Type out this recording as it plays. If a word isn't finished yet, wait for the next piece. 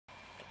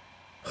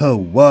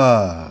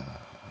Hoa,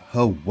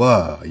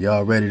 hoa,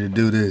 y'all ready to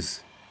do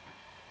this?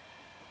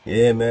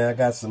 Yeah, man, I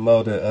got some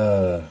more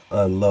to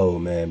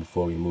unload, man,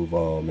 before we move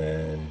on,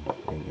 man,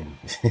 and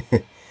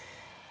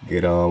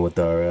get on with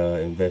our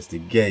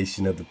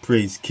investigation of the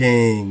priest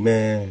king,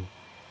 man.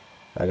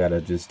 I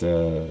gotta just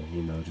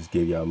just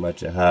give y'all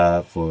much of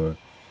hype for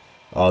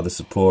all the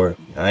support.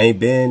 I ain't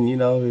been,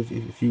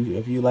 if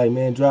you like,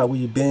 man, drop where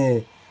you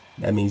been.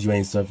 That means you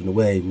ain't surfing the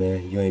wave,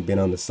 man. You ain't been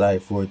on the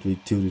site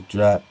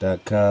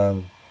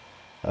 432thedrop.com.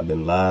 I've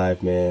been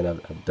live, man.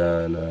 I've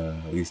done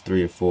at least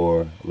 3 or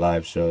 4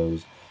 live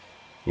shows.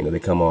 They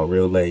come on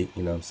real late,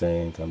 you know what I'm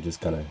saying? I'm just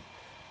kind of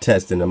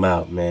testing them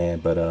out, man.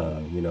 But,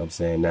 you know what I'm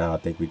saying? Now I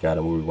think we got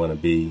them where we want to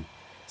be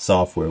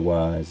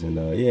software-wise. And,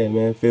 yeah,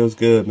 man, feels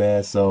good,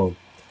 man. So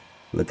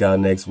look out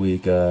next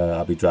week.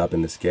 I'll be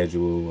dropping the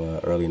schedule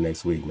early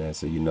next week, man,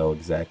 so you know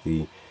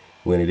exactly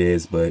when it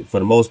is. But for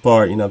the most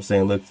part, you know what I'm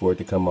saying, look for it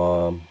to come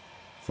on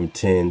from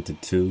 10 to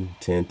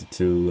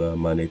 2,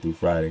 Monday through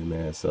Friday,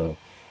 man. So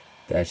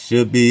that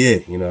should be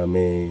it, you know what I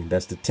mean?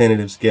 That's the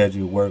tentative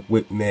schedule. Work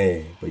with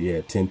me. But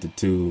yeah, 10 to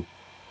 2,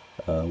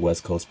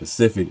 West Coast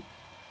Pacific.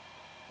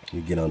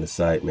 You get on the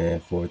site,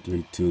 man,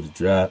 432 to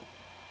drop.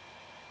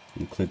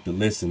 You click the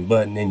listen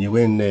button and you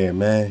in there,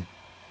 man.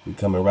 We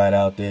coming right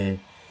out there.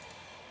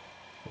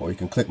 Or you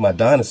can click my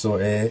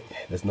dinosaur ad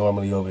that's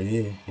normally over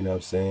here, you know what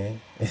I'm saying?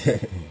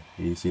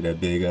 You see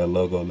that big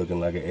logo looking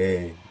like an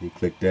egg. You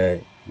click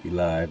that, we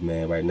live,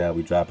 man. Right now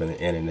we dropping the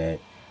internet.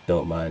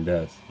 Don't mind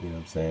us, you know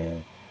what I'm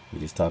saying? We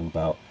just talking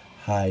about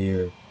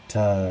higher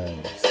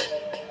times.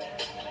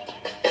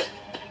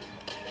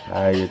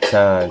 Higher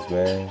times,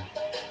 man.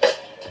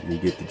 You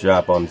get the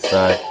drop on the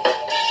side.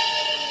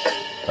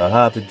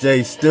 To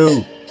J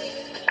Stu.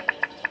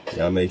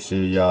 Y'all make sure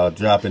y'all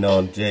dropping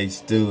on J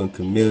Stu and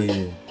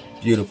Chameleon.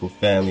 Beautiful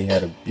family,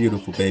 had a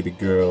beautiful baby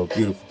girl,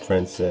 beautiful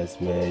princess,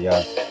 man.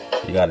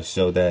 You gotta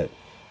show that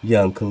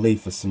young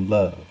Khalifa some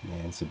love,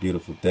 man. It's a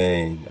beautiful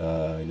thing,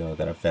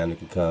 that our family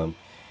can come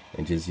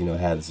and just,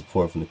 have the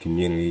support from the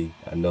community.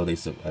 I know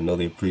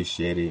they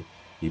appreciate it.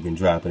 You've been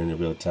dropping in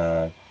real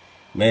time,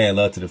 man.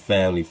 Love to the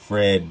family.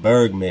 Fred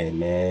Bergman,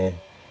 man.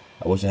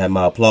 I wish I had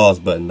my applause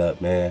button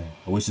up, man.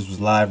 I wish this was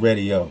live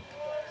radio.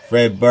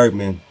 Fred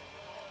Bergman,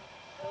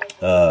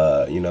 you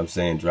know what I'm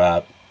saying,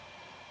 dropped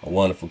a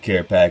wonderful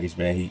care package,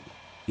 man.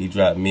 He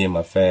dropped me and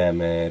my fam,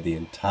 man, the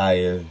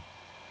entire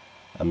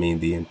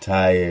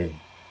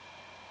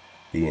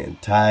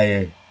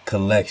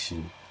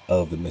collection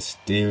of the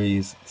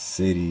Mysterious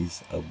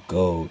Cities of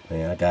Gold,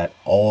 man. I got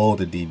all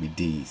the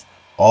DVDs,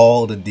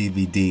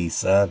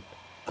 son.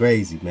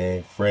 Crazy,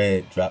 man.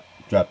 Fred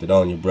dropped it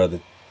on you, brother.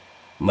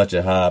 Much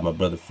ado, my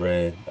brother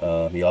Fred.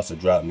 He also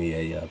dropped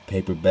me a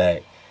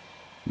paperback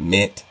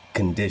mint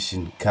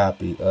condition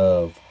copy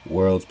of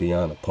Worlds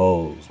Beyond the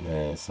Poles,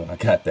 man. So I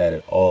got that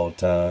at all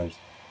times.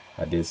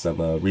 I did some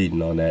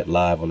reading on that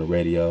live on the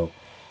radio.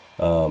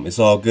 It's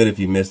all good if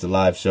you missed the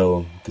live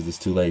show because it's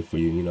too late for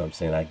you. You know what I'm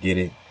saying? I get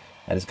it.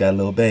 I just got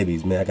little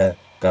babies, man. I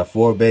got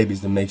 4 babies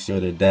to make sure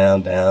they're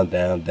down.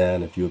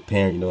 If you're a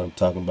parent, you know what I'm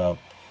talking about.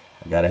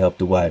 I gotta help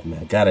the wife,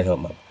 man. I gotta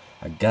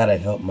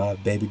help my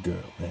baby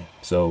girl, man.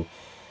 So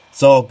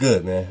it's all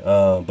good, man.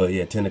 But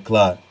yeah, 10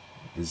 o'clock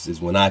is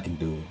when I can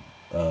do it.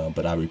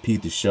 But I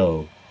repeat the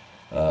show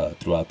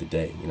throughout the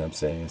day, you know what I'm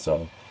saying?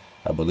 So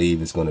I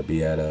believe it's going to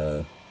be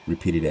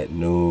repeated at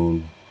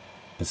noon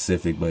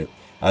Pacific, but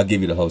I'll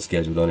give you the whole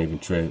schedule. Don't even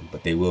trip.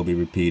 But they will be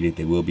repeated.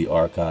 They will be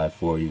archived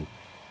for you.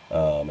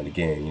 And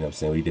again, you know what I'm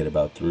saying? We did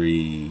about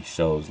 3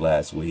 shows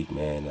last week,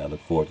 man. I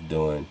look forward to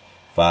doing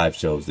 5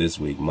 shows this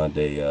week,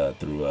 Monday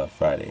through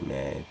Friday,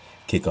 man.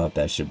 Kick off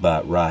that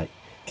Shabbat right.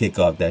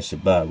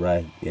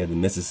 Yeah, the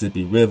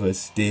Mississippi River is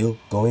still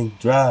going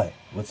dry.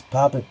 What's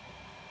poppin'?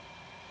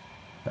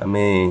 I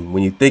mean,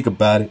 when you think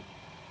about it,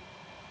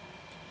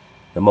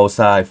 the Most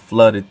High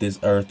flooded this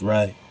earth,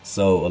 right?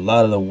 So a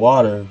lot of the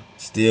water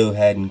still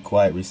hadn't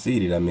quite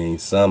receded. I mean,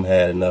 some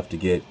had enough to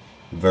get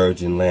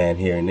virgin land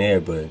here and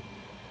there, but,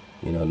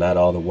 not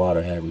all the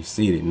water had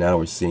receded. Now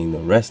we're seeing the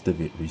rest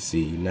of it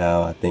recede.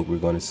 Now I think we're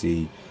going to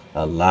see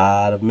a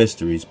lot of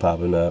mysteries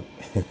popping up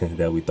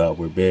that we thought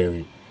were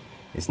buried.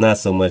 It's not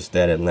so much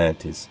that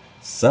Atlantis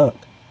sunk,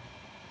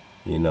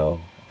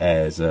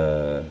 as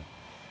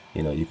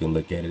you can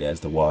look at it as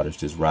the water's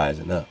just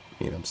rising up.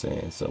 You know what I'm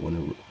saying? So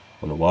when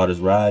the waters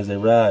rise, they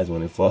rise.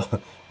 When they fall,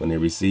 when they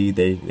recede,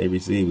 they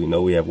recede. We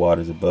know we have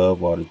waters above,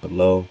 waters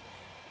below.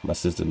 My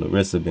sister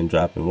Larissa been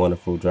dropping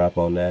wonderful drop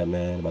on that,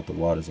 man, about the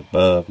waters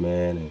above,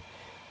 man.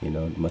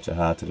 And, much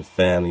ado to the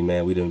family,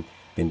 man. We done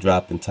been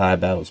dropping Ty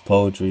Battles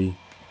poetry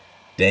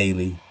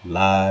daily,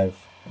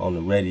 live on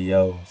the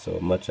radio. So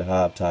much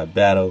ado, Ty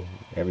Battle.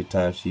 Every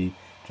time she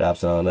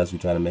drops it on us, we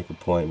try to make a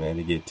point, man,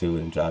 to get to it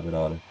and drop it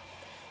on her.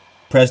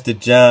 Prester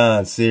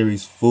John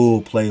series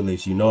full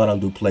playlist. You know I don't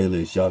do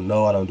playlists. Y'all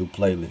know I don't do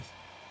playlists.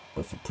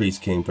 But for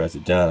Priest King Prester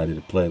John, I did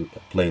a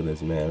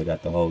playlist, man. We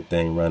got the whole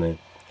thing running,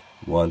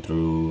 1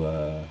 through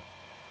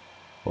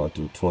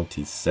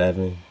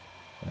 27.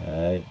 All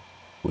right,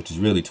 which is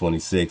really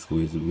 26.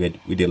 We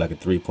did like a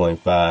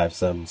 3.5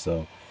 something.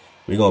 So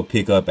We're going to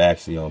pick up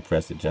actually on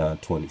Prester John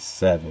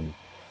 27,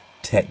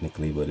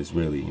 technically, but it's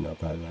really,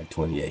 probably like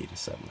 28 or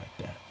something like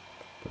that.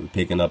 But we're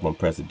picking up on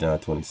Prester John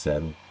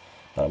 27.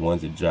 I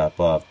wanted to drop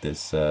off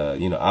this, I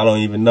don't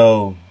even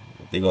know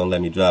if they're going to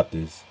let me drop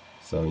this.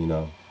 So, I'm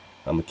going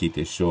to keep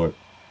this short.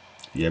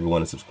 If you ever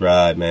want to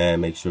subscribe,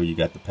 man, make sure you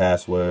got the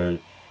password.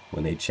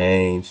 When they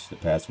change, the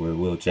password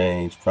will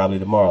change probably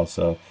tomorrow.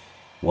 So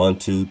 1,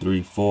 2,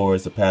 3, 4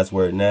 is the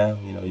password now.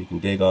 You can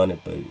dig on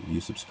it, but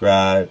you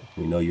subscribe.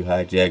 We know you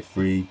hijack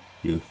free.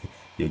 You'll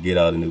get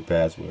all the new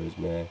passwords,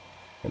 man.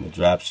 And the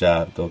drop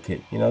shop, go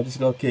kick. Just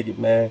go kick it,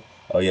 man.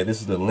 Oh yeah, this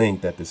is the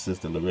link that the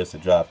sister Larissa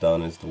dropped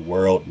on. It's the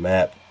world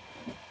map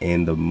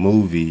in the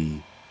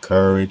movie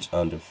Courage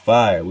Under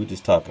Fire. We're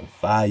just talking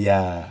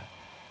fire,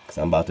 because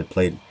I'm about to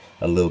play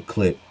a little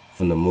clip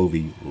from the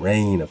movie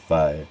Rain of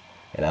Fire.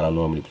 And I don't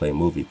normally play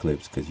movie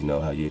clips because you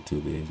know how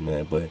YouTube is,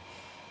 man. But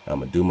I'm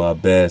going to do my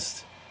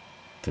best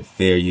to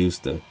fair use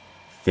the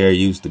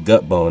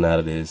gut bone out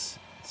of this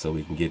so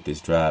we can get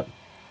this drop.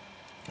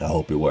 I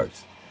hope it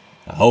works.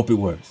 I hope it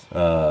works.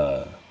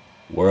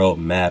 World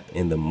map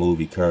in the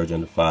movie Courage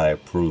Under Fire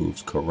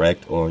proves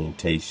correct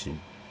orientation.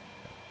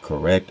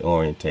 Correct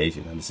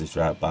orientation. And this is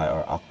dropped by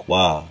our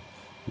Aqua,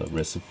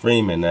 Larissa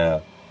Freeman.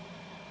 Now,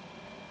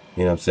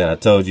 you know what I'm saying? I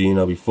told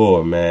you,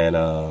 before, man, you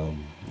know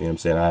what I'm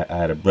saying? I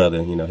had a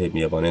brother, hit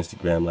me up on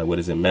Instagram, like, what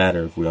does it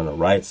matter if we're on the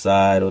right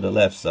side or the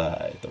left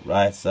side? The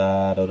right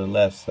side or the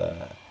left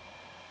side?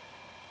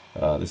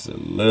 This is a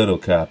little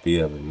copy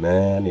of it,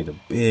 man. I need a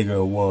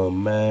bigger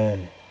one,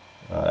 man.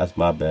 That's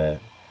my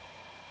bad.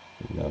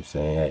 You know what I'm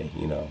saying? Hey,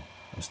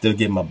 I'm still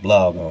getting my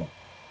blog on.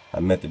 I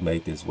meant to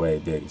make this way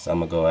bigger, so I'm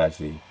going to go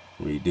actually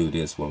redo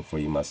this one for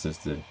you, my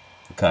sister.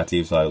 Kati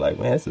was like,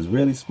 man, this is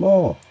really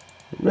small.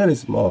 Really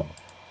small.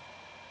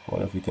 I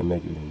wonder if we can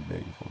make it even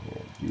bigger from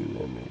here. View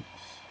image.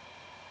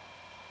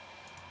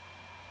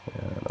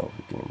 Yeah, I don't know if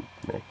we can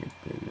make it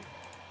bigger.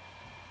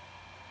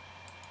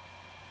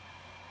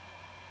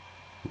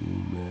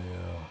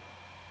 Email.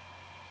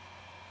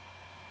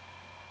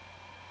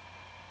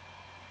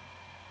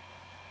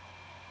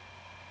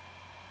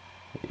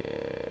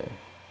 Yeah,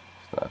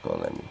 it's not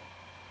gonna let me.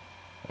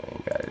 I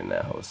ain't got it in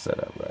that whole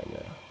setup right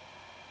now.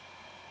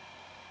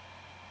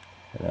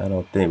 And I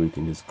don't think we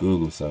can just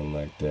Google something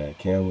like that,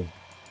 can we?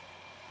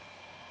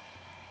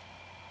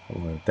 I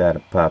want that to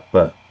pop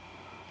up.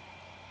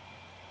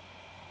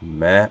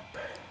 Map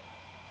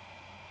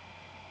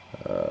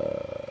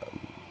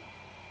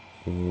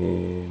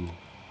in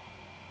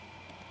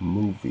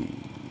movie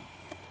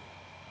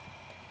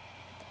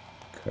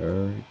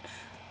Courage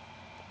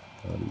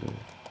Under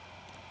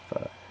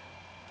Fire.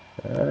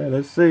 Alright,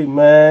 let's see,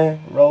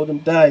 man. Roll them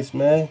dice,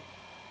 man.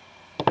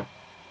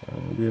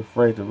 Don't be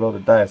afraid to roll the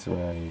dice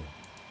around here.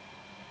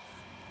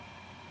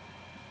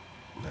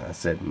 I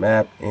said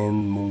map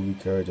in movie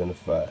Courage Under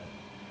Fire.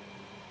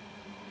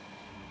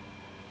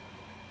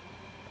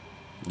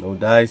 No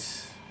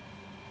dice.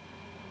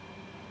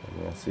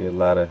 I see a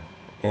lot of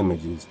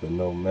images, but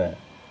no map.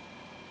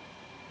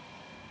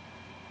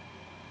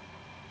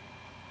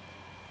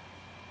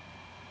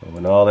 But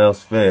when all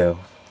else fails,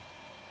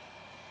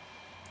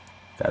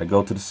 gotta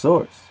go to the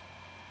source.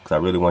 Because I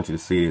really want you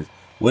to see is,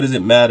 what does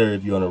it matter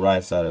if you're on the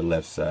right side or the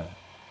left side?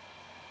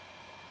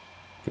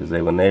 Because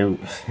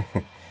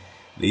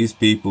these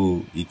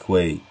people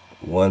equate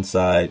one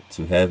side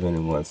to heaven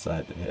and one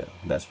side to hell.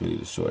 That's really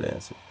the short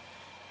answer.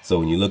 So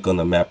when you look on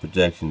the map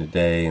projection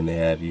today and they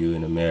have you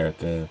in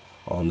America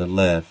on the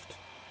left,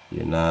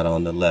 you're not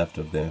on the left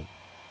of them.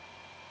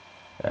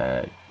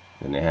 Alright.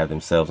 And they have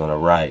themselves on the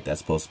right.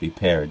 That's supposed to be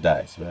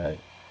paradise, right?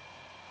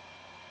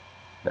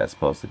 That's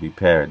supposed to be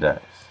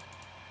paradise.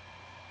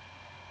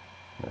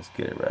 Let's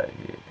get it right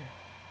here.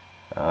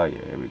 Oh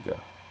yeah, here we go.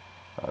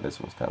 Oh, this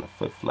one's kind of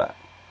flip-flop.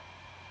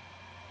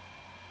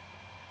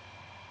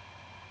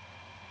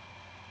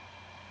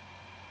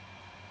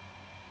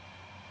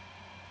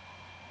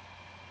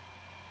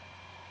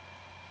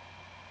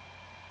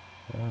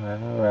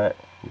 Alright.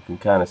 You can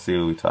kind of see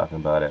what we're talking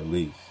about at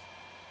least.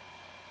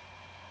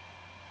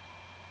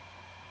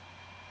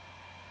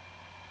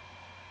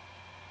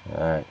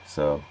 Alright,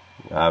 so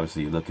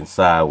obviously you're looking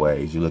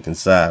sideways. You're looking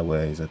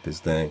sideways at this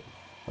thing.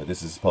 But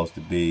this is supposed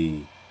to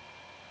be,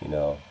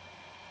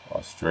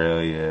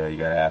 Australia. You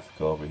got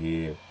Africa over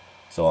here.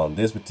 So on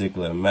this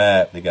particular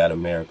map, they got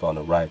America on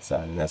the right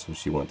side. And that's what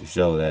she wanted to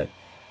show, that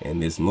in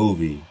this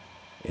movie,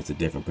 it's a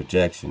different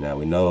projection. Now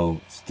we know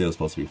it's still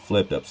supposed to be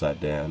flipped upside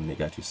down. And they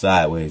got you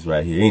sideways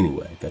right here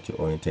anyway. Got your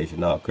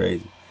orientation all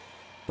crazy.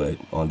 But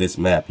on this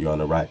map, you're on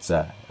the right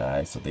side.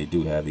 Alright, so they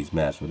do have these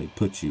maps where they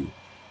put you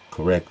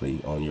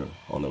correctly on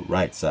the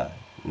right side.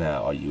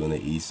 Now, are you in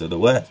the east or the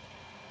west?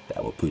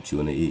 That will put you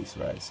in the east,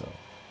 right? So,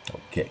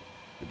 okay.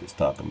 We're just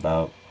talking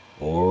about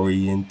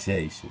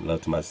orientation.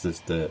 Love to my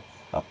sister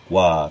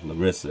Aqua,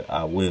 Larissa.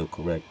 I will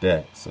correct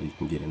that so you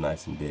can get it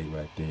nice and big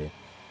right there.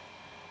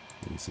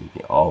 And so you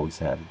can always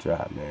have a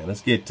drop, man.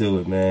 Let's get to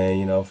it,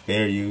 man.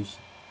 Fair use.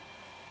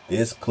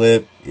 This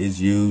clip is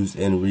used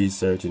in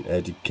research and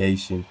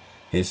education,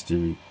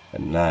 history,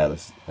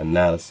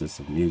 analysis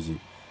of music,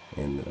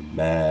 in the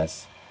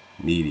mass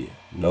media.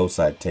 No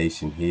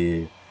citation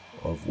here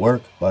of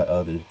work by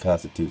others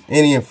constitutes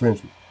any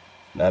infringement,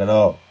 not at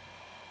all,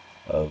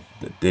 of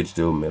the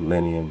Digital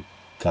Millennium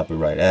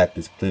Copyright Act.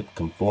 This clip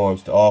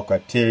conforms to all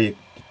criteria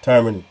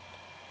determining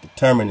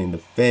the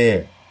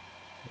fair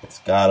and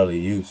scholarly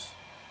use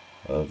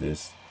of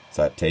this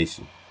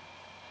citation.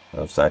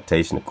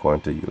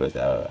 According to U.S.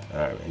 All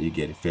right, man, you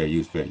get it. Fair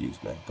use,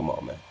 man. Come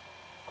on, man.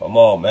 Come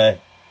on, man.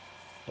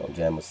 Don't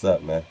jam us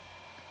up, man.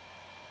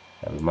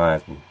 That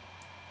reminds me,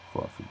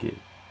 before I forget,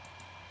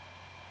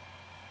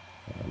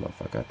 I don't know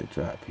if I got the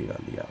drop here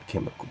on the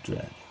Alchemical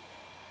Dragon.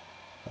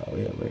 Oh,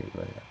 yeah, wait.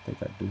 I think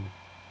I do.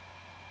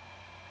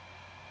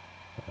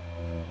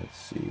 Let's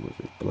see. Was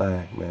it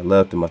Black? Man,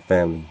 love to my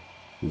family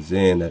who's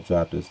in that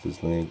dropped us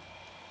this link.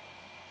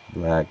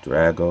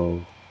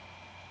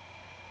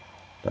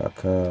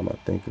 BlackDrago.com, I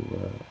think it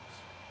was.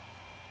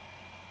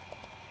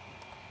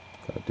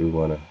 I do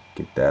want to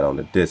get that on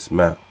the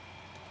dismount.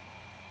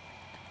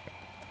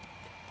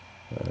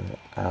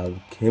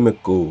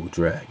 Alchemical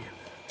Dragon.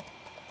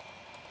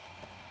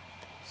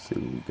 Let's see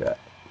what we got.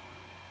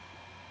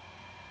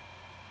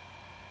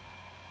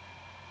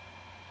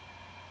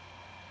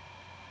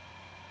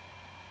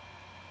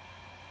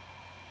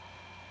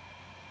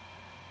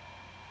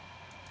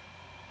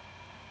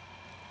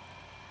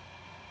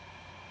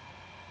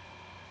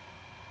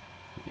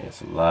 Yeah,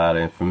 it's a lot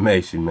of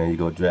information, man. You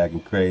go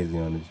dragging crazy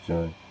on this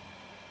joint.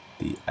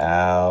 The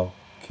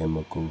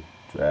Alchemical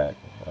Dragon.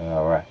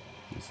 All right,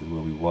 this is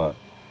what we want.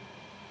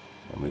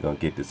 And we're going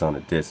to get this on the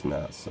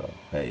dismount, so,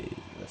 hey,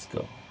 let's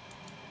go.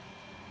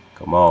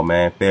 Come on,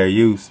 man, fair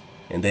use.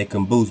 And they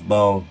can boost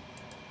bone.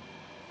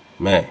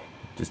 Man,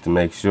 just to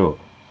make sure.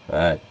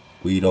 Alright,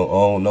 we don't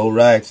own no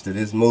rights to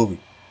this movie.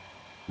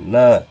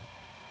 None.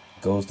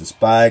 Goes to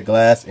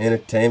Spyglass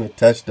Entertainment,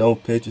 Touchstone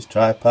Pictures,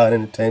 Tripod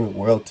Entertainment,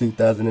 World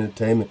 2000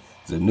 Entertainment.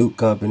 It's a new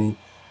company.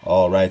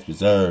 All rights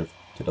reserved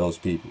to those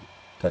people.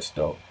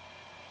 Touchstone,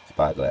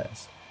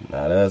 Spyglass.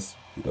 Not us.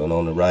 We don't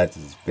own the rights.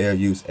 This is fair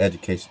use,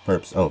 education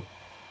purpose only.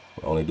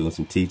 We're only doing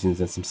some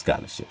teachings and some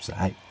scholarships.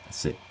 Alright,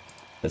 that's it.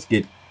 Let's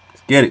get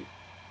it.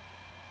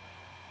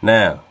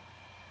 Now,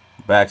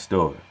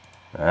 backstory.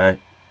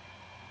 Alright.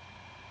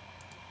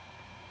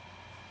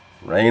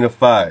 Rain of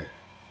fire.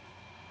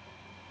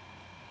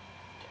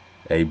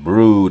 A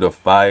brood of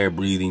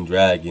fire-breathing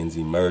dragons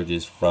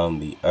emerges from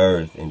the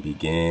earth and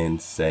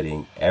begins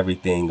setting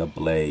everything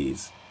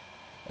ablaze,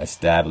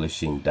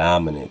 establishing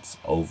dominance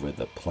over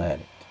the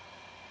planet.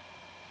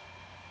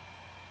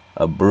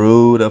 A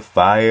brood of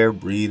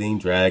fire-breathing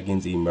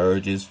dragons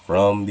emerges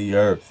from the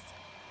earth.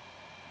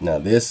 Now,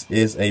 this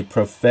is a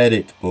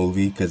prophetic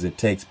movie because it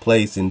takes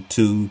place in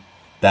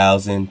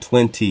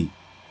 2020.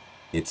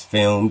 It's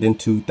filmed in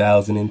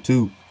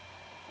 2002.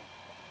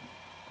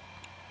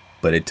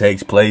 But it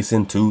takes place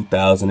in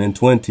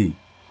 2020.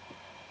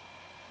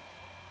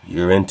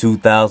 You're in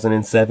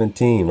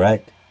 2017,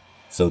 right?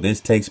 So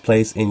this takes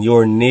place in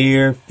your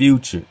near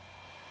future.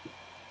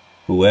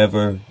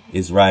 Whoever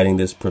is writing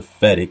this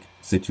prophetic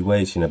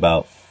situation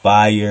about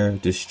fire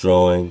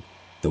destroying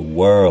the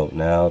world.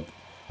 Now,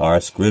 our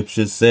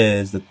scripture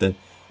says that the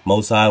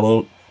Most High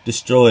won't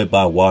destroy it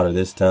by water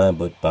this time,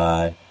 but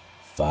by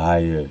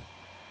fire.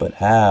 But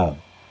how?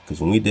 Because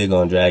when we dig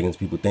on dragons,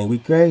 people think we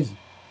crazy.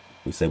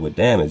 We say, well,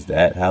 damn, is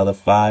that how the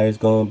fire is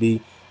going to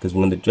be? Because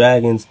when the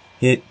dragons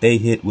hit, they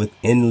hit with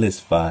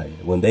endless fire.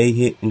 When they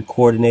hit in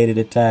coordinated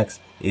attacks,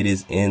 it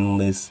is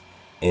endless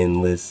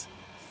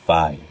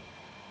fire.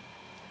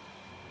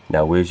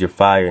 Now, where's your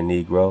fire,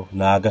 Negro?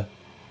 Naga?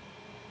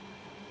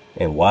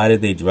 And why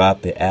did they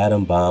drop the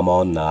atom bomb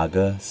on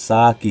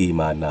Nagasaki,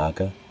 my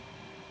Naga?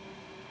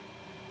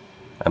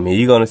 I mean,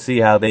 you're going to see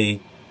how they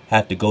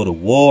have to go to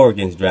war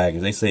against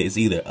dragons. They say it's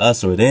either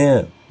us or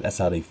them. That's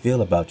how they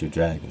feel about your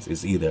dragons.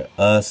 It's either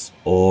us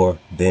or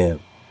them.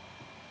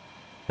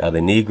 Now, the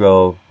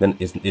Negro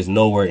is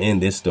nowhere in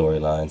this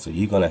storyline, so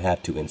you're going to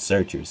have to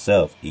insert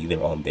yourself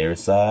either on their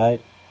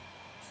side,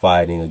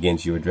 fighting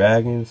against your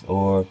dragons,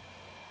 or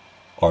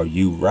are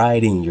you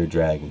riding your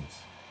dragons?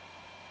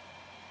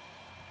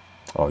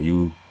 Are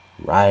you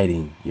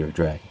riding your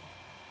dragon?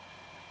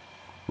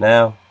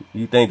 Now,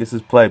 you think this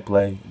is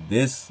play.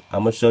 This,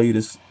 I'm going to show you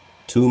this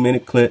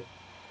 2-minute clip,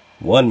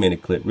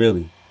 1-minute clip,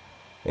 really.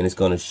 And it's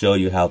going to show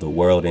you how the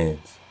world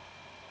ends.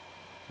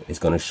 It's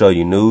going to show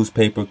you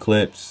newspaper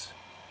clips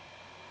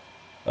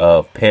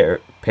of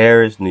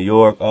Paris, New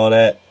York, all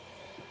that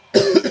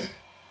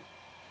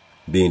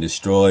being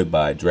destroyed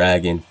by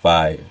dragon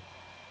fire.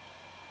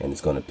 And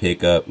it's going to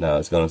pick up. Now,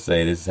 it's going to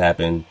say this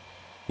happened,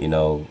 you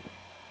know,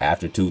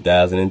 after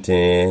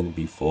 2010,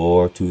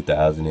 before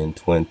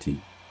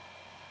 2020.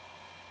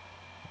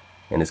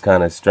 And it's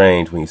kind of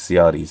strange when you see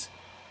all these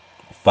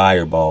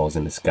fireballs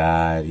in the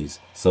sky, these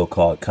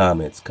so-called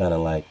comets, kind of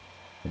like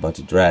a bunch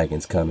of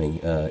dragons coming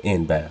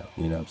inbound,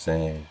 you know what I'm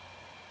saying?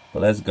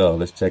 But let's go.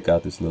 Let's check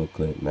out this little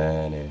clip,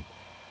 man. And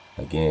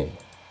again,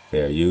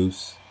 fair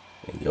use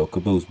and your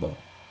caboose bone.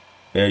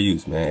 Fair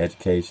use, man.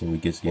 Education. We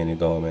get getting it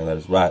going, man. Let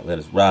us ride. We're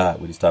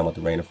just talking about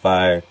the rain of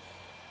fire.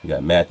 You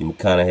got Matthew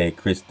McConaughey,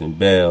 Kristen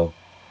Bell.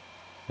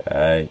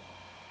 Alright.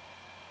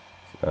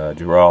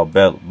 Gerard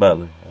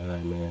Butler.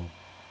 Alright, man.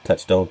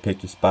 Touchstone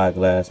Picture,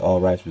 Spyglass, all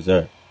rights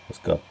reserved. Let's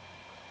go.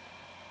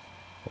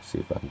 Let's see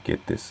if I can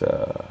get this,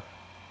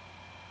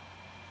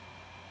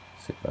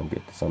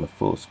 on the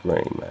full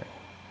screen, man.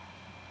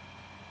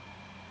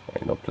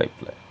 Ain't no play.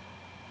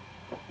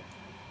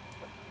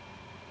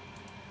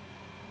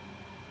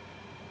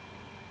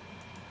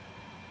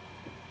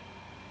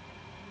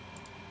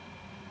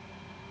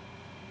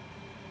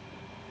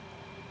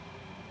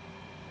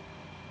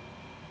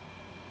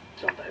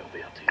 Someday it'll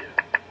be up to you.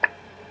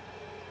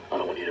 I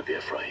don't want you to be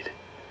afraid.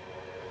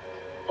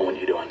 I want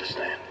you to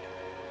understand.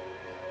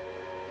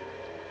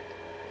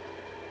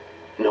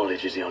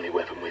 Knowledge is the only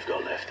weapon we've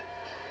got left.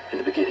 In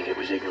the beginning it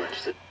was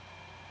ignorance that...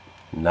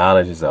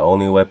 Knowledge is the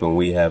only weapon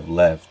we have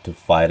left to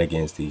fight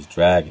against these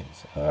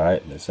dragons.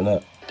 Alright, listen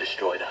up.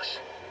 ...destroyed us.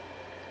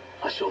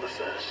 I saw the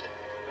first.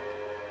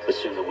 But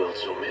soon the world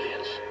saw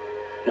millions.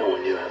 No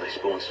one knew how they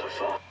spawned so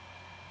far.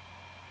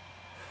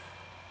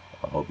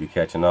 I hope you're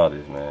catching all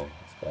this, man.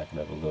 Let's back it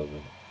up a little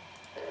bit.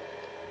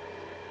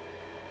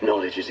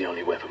 Knowledge is the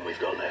only weapon we've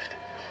got left.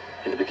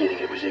 In the beginning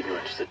it was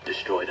ignorance that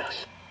destroyed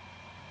us.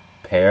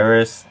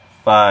 Paris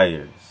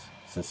fires.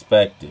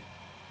 Suspected.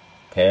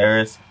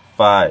 Paris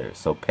fires.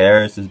 So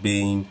Paris is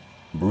being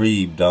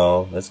breathed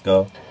on. Let's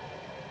go.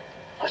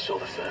 I saw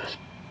the first.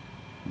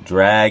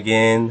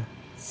 Dragon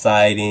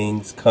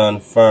sightings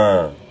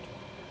confirmed.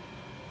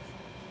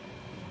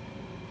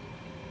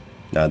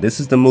 Now this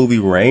is the movie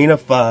Reign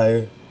of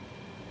Fire.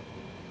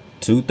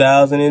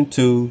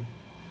 2002.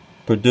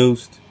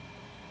 Produced.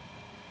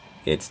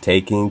 It's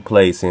taking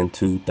place in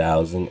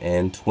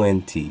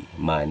 2020,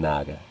 my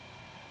Naga.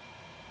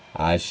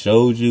 I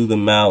showed you the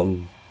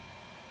mountain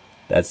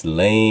that's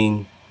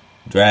laying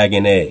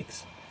dragon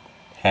eggs.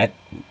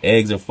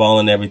 Eggs are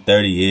falling every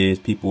 30 years.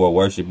 People are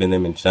worshiping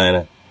them in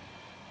China.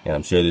 And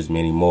I'm sure there's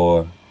many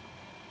more.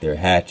 They're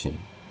hatching.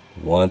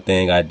 One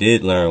thing I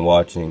did learn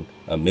watching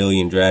a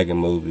million dragon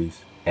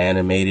movies,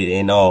 animated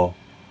and all,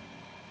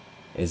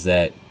 is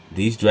that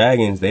these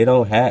dragons, they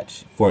don't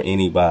hatch for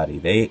anybody.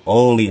 They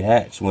only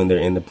hatch when they're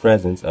in the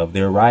presence of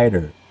their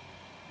rider.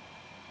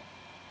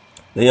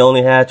 They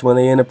only hatch when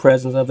they're in the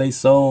presence of their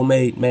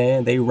soulmate,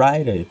 man. They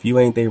rider. If you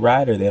ain't their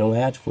rider, they don't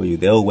hatch for you.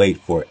 They'll wait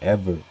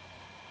forever.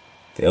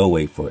 They'll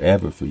wait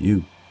forever for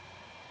you.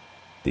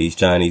 These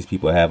Chinese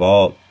people have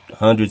all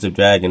hundreds of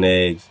dragon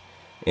eggs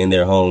in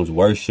their homes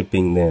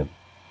worshiping them.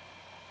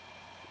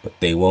 But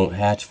they won't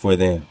hatch for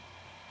them.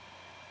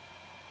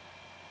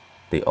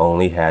 They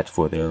only hatch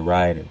for their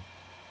rider.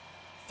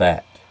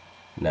 Fact.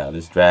 Now,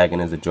 this dragon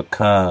is a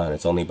Dra-Khan.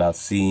 It's only about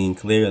seeing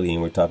clearly,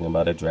 and we're talking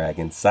about a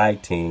dragon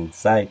sighting.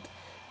 Sight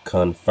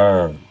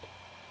confirmed.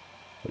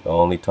 We're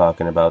only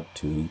talking about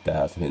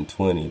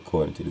 2020,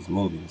 according to this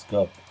movie. Let's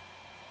go.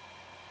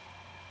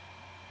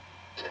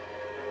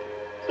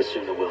 But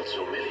soon the world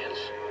saw millions.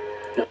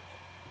 No.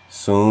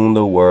 Soon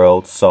the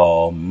world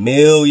saw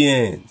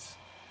millions.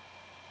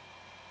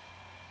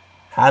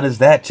 How does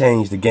that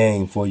change the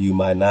game for you,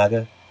 my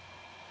Naga?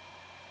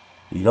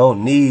 You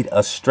don't need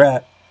a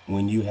strap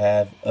when you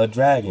have a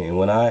dragon.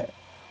 When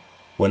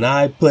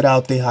I put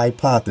out the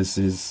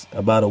hypothesis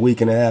about a week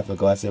and a half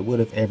ago, I said, what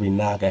if every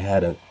Naga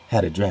had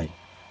a dragon?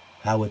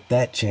 How would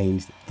that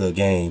change the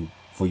game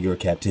for your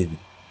captivity?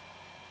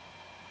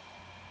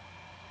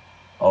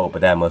 Oh, but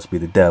that must be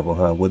the devil,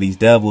 huh? Well, these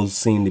devils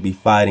seem to be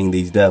fighting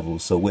these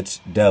devils. So which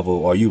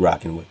devil are you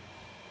rocking with?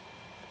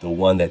 The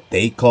one that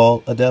they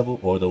call a devil,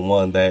 or the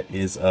one that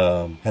is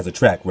has a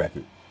track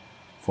record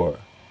for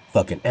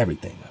fucking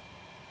everything up?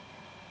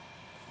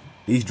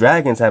 These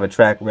dragons have a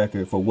track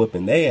record for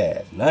whooping their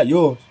ass, not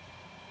yours.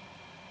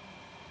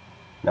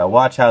 Now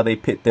watch how they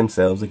pit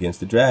themselves against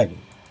the dragon.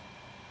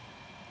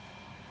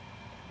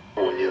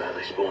 No one knew how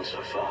they spawned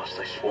so fast.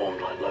 They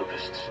swarmed like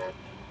locusts.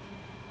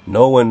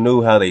 No one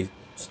knew how they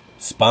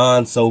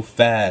spawned so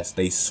fast.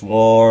 They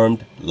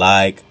swarmed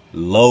like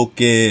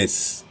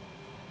locusts.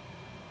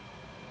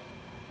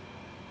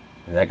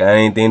 That got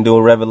anything to do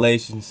with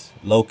Revelations?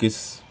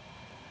 Locusts?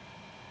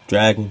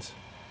 Dragons?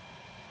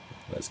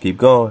 Let's keep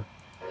going.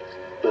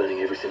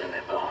 Burning everything in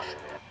their path.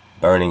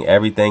 Burning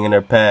everything in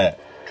their path.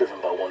 Driven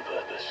by one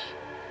purpose.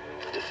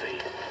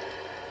 Defeat.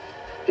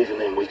 Even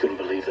then we couldn't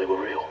believe they were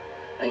real.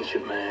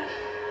 Ancient man,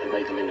 they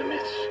made them into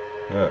myths.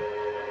 Yeah.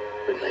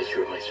 But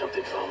nature had made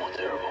something far more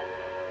terrible.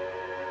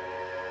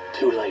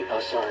 Too late,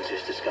 our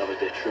scientists discovered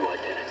their true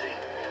identity.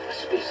 A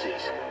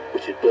species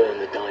which had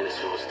burned the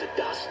dinosaurs to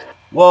dust.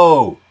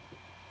 Whoa!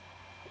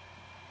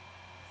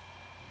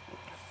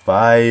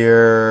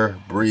 Fire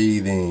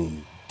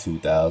breathing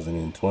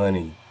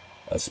 2020.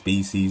 A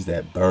species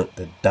that burnt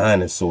the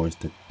dinosaurs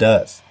to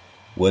dust.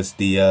 What's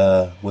the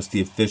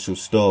official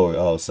story?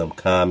 Oh, some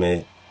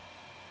comet,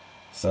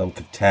 some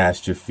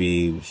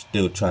catastrophe. We're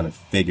still trying to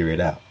figure it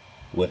out.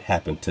 What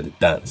happened to the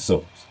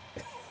dinosaurs?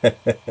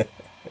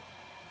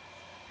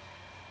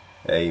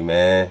 Hey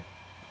man,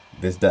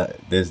 this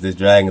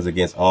dragon's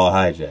against all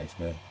hijacks,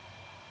 man.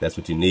 That's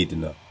what you need to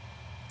know.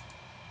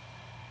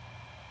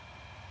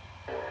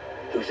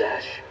 Who's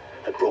Ash?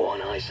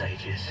 ice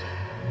ages,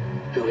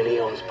 who in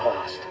eons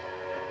past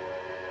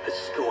had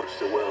scorched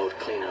the world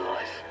clean of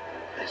life,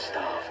 then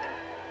starved,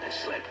 then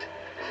slept,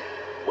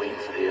 waiting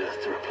for the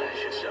earth to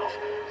replenish itself,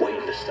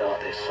 waiting to start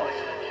their cycle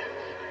anew.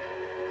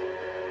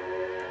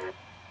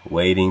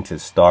 Waiting to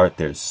start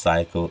their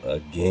cycle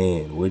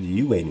again. What are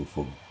you waiting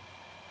for?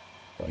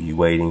 Are you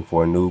waiting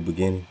for a new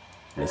beginning?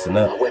 Listen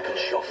up. Our weapons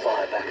shot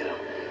fire back at them.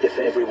 If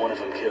every one of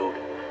them killed,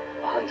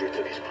 100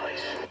 took his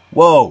place.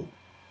 Whoa!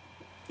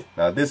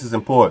 Now this is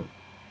important.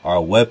 Our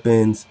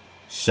weapons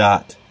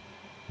shot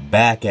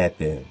back at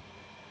them.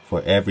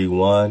 For every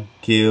one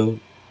killed,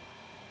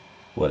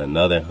 what,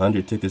 another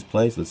 100 took his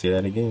place? Let's hear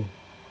that again.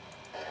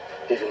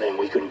 Even then,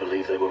 we couldn't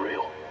believe they were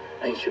real.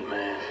 Ancient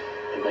man,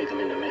 they made them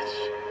into myths.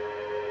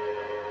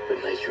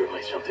 But nature had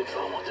made something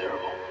far more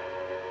terrible.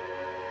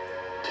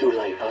 Too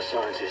late, our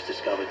scientists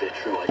discovered their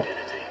true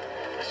identity.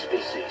 A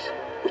species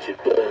which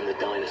had burned the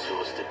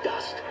dinosaurs to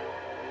dust,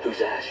 whose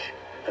ash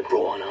had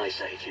brought on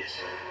ice ages,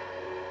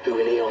 who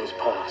in eons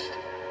past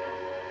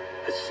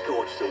had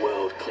scorched the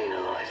world clean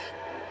of life,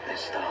 then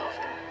starved,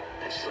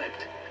 then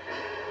slept,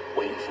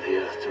 waiting for the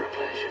earth to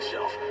replenish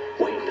itself,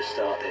 waiting to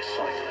start their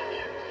cycle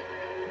anew.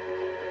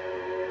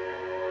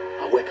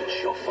 Our weapons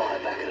shot fire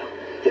back at them.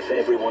 If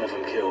every one of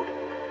them killed,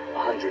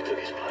 100 took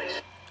his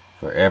place.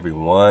 For every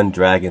one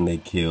dragon they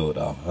killed,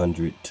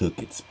 100 took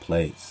its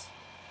place.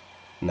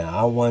 Now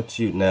I want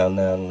you, now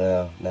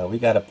we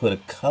got to put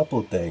a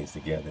couple things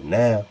together.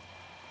 Now,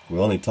 we're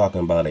only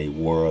talking about a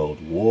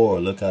world war.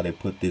 Look how they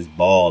put this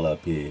ball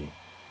up here.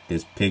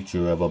 This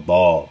picture of a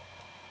ball.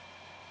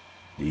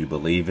 Do you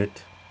believe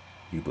it?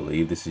 You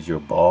believe this is your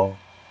ball?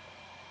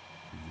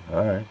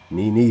 Alright,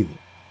 me neither.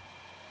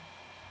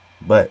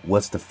 But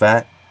what's the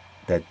fact?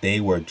 That they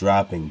were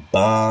dropping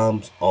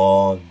bombs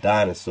on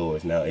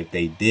dinosaurs. Now, if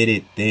they did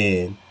it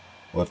then,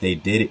 or if they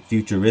did it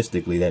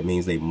futuristically, that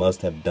means they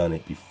must have done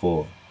it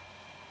before.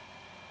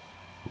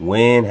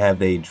 When have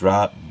they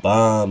dropped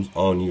bombs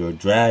on your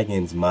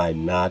dragons, my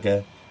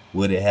Naga?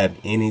 Would it have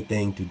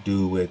anything to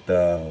do with,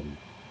 I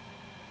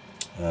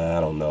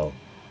don't know,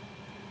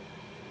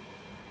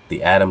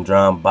 the atom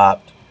bomb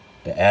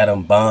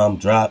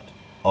dropped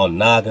on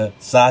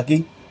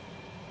Nagasaki?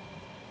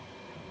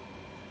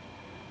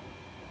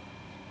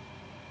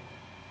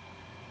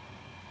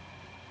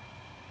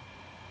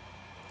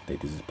 I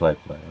think this is play,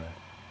 right?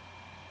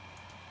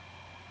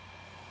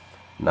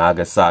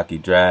 Nagasaki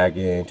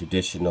dragon,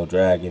 traditional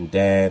dragon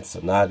dance. So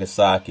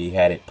Nagasaki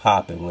had it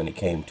popping when it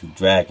came to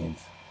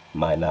dragons,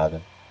 my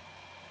Naga.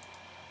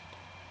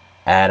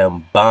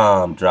 Atom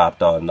bomb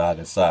dropped on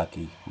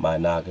Nagasaki, my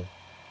Naga.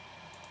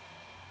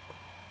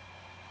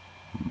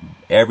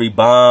 Every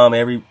bomb,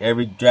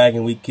 every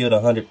dragon we killed,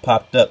 100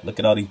 popped up. Look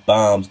at all these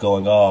bombs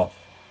going off.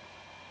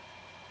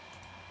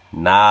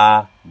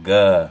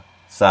 Nagasaki.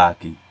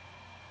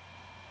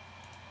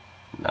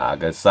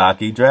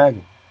 Nagasaki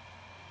dragon.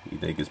 You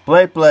think it's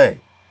play?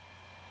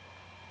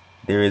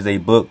 There is a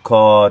book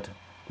called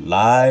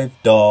Live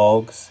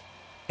Dogs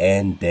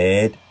and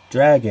Dead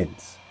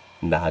Dragons.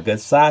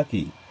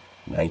 Nagasaki,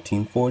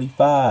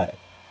 1945.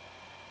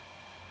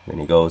 Then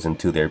he goes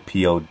into their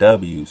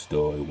POW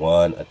story.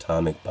 One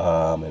atomic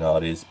bomb and all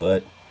this.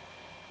 But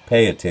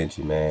pay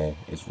attention, man.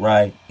 It's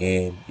right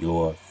in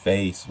your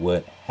face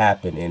what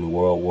happened in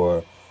World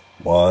War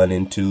I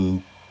and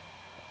II.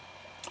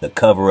 The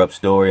cover-up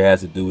story has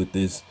to do with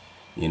this,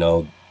 you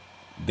know,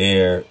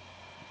 their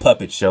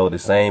puppet show, the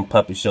same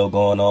puppet show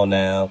going on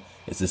now.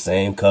 It's the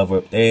same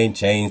cover-up. They ain't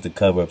changed the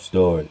cover-up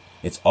story.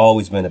 It's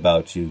always been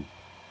about you.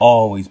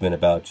 Always been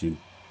about you.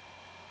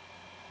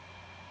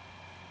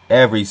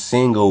 Every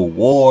single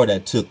war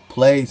that took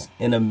place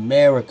in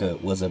America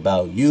was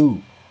about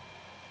you.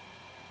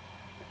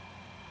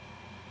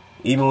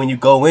 Even when you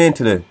go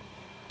into the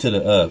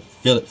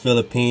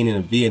Philippine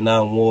and the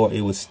Vietnam War,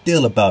 it was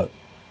still about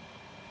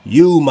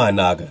you, my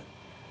Naga.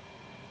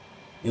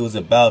 It was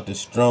about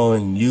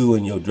destroying you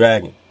and your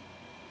dragon.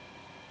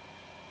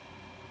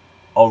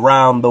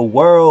 Around the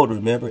world,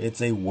 remember,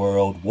 it's a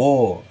world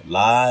war.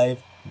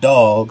 Live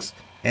dogs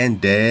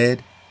and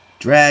dead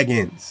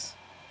dragons.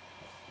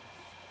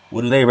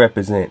 What do they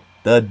represent?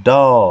 The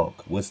dog.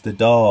 What's the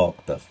dog?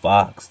 The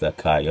fox, the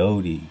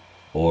coyote,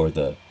 or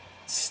the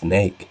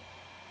snake.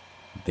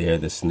 They're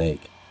the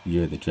snake.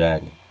 You're the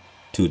dragon.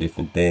 Two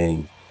different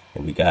things.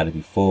 And we got it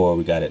before.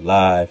 We got it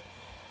live.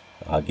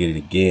 I'll get it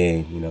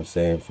again, you know what I'm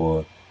saying,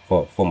 for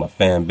my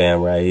fan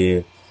band right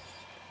here.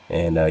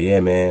 And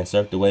yeah, man,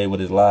 surf the wave with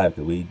his live,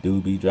 because we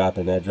do be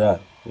dropping that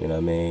drop, you know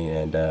what I mean.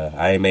 And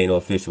I ain't made no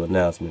official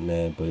announcement,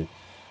 man, but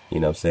you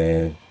know what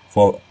I'm saying,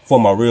 for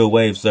my real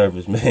wave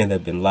surfers, man,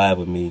 that been live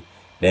with me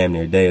damn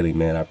near daily,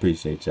 man, I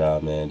appreciate y'all,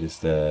 man.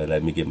 Just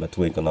let me get my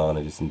twinkle on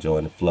and just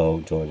enjoying the flow,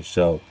 enjoying the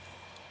show.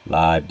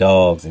 Live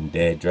dogs and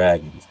dead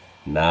dragons.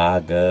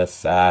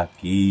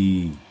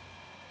 Nagasaki.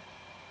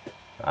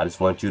 I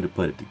just want you to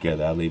put it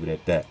together. I'll leave it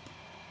at that.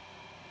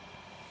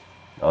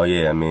 Oh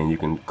yeah, I mean, you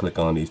can click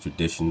on these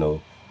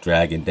traditional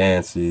dragon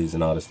dances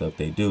and all the stuff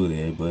they do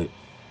there, but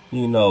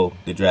you know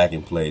the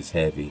dragon plays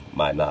heavy,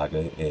 my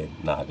Naga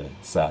and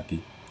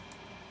Nagasaki.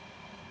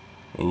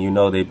 And you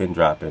know they've been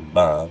dropping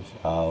bombs.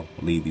 I'll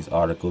leave these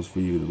articles for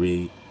you to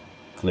read.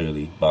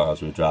 Clearly,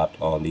 bombs were dropped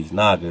on these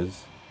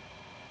Nagas.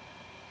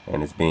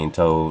 And it's being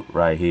told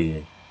right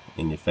here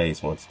in your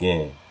face once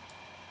again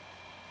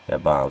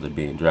that bombs are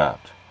being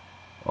dropped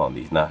on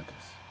these Nagas.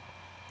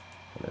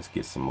 Let's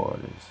get some more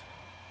of this.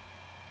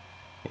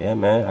 Yeah,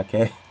 man, I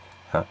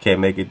can't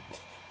make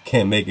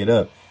it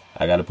up.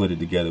 I gotta put it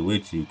together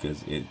with you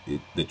because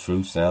the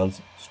truth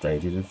sounds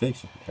stranger than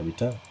fiction every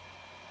time.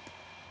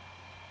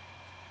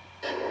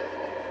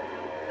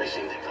 They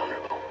seemed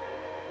invulnerable.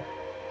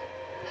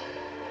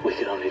 We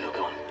could only look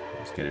on.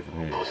 Let's get it from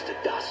here. Monster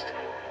dust,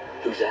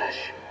 whose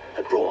ash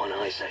had brought on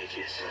ice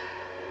ages,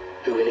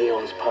 who in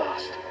eons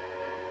past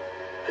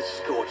had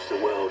scorched the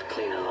world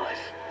clean of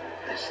life,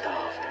 then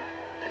starved,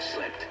 then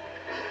slept,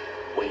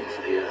 waiting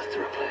for the earth to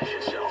replenish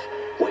itself,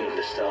 waiting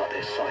to start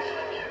their cycle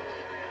anew.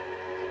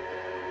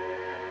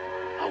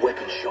 Our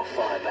weapons shot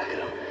fire back at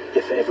them,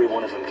 yet for every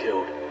one of them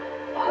killed,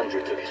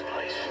 100 took his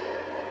place.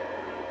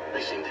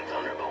 They seemed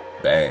invulnerable.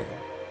 Bang.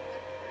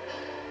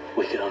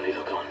 We could only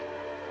look on,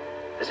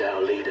 as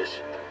our leaders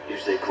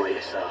used their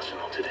greatest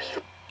arsenal to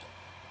destroy.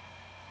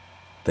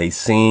 They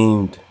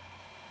seemed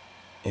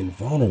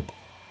invulnerable.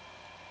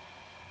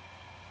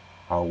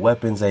 Our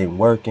weapons ain't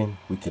working.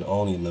 We could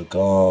only look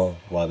on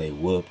while they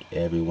whooped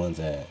everyone's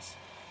ass.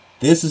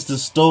 This is the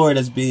story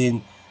that's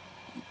being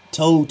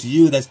told to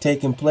you that's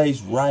taking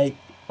place right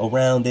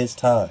around this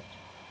time.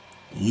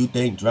 You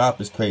think Drop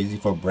is crazy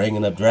for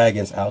bringing up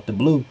dragons out the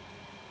blue.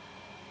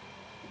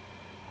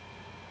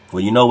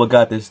 Well, you know what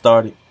got this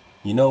started?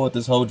 You know what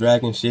this whole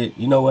dragon shit,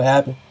 you know what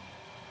happened?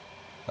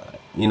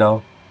 You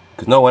know,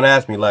 because no one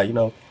asked me, like, you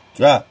know,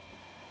 Drop,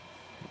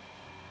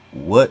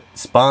 what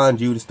spawned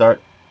you to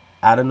start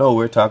out of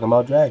nowhere talking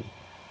about dragon?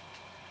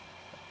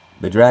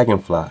 The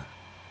dragonfly.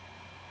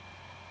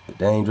 The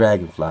dang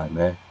dragonfly,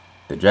 man.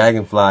 The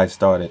dragonfly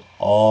started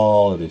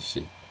all of this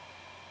shit.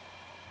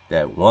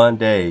 That one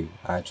day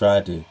I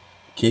tried to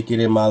kick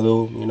it in my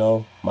little, you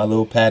know, my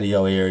little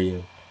patio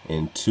area,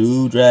 and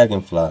 2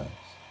 dragonflies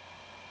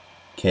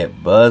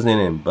kept buzzing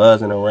and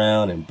buzzing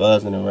around and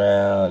buzzing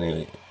around,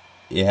 and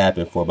it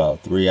happened for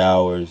about 3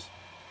 hours.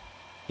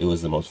 It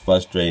was the most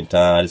frustrating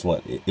time.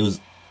 It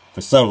was,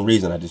 for some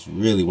reason, I just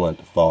really wanted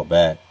to fall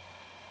back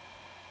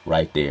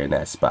right there in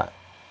that spot.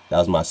 That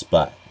was my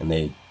spot, and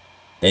they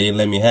didn't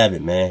let me have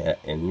it, man.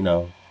 And you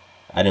know,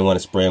 I didn't want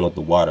to spray them with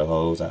the water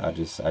hose. I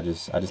just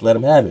let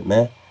them have it,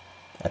 man.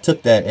 I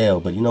took that L,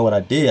 but you know what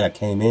I did? I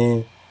came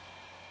in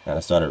and I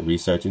started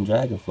researching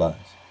dragonflies,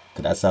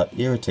 because that's how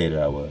irritated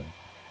I was.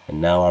 And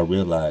now I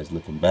realize,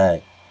 looking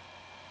back,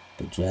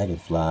 the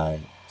dragonfly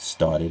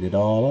started it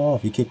all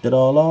off. He kicked it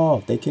all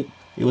off. It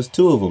was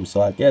 2 of them,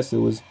 so I guess it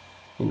was,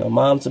 you know,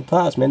 moms and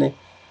pops, man.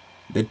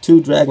 The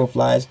 2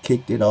 dragonflies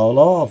kicked it all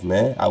off,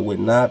 man. I would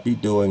not be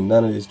doing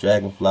none of this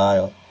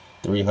dragonfly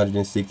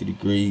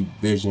 360-degree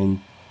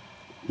vision,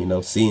 you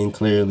know, seeing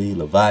clearly,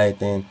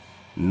 Leviathan.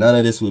 None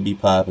of this would be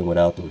popping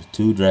without those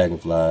 2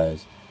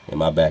 dragonflies in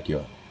my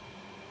backyard.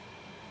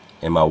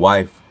 And my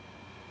wife,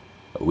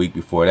 a week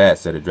before that,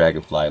 said a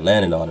dragonfly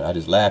landed on her. I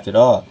just laughed it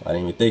off. I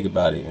didn't even think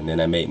about it. And then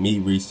that made me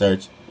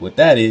research what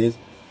that is.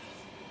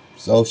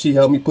 So she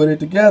helped me put it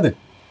together.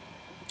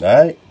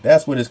 Alright?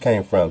 That's where this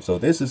came from. So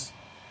this is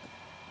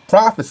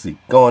prophecy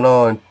going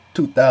on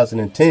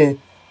 2010.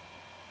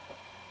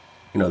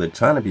 You know, they're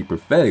trying to be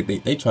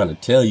prophetic. They trying to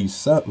tell you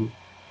something.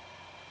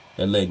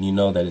 They're letting you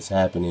know that it's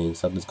happening.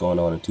 Something's going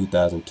on in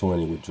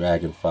 2020 with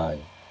Dragonfire.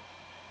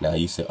 Now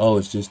you say, oh,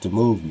 it's just a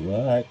movie.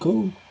 Alright,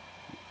 cool.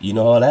 You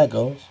know how that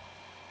goes.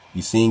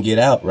 You seen Get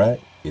Out,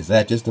 right? Is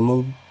that just a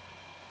movie?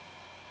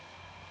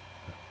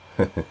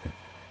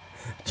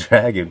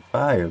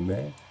 Dragonfire,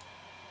 man.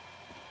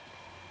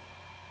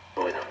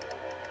 But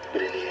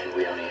in the end,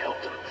 we only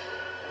helped them.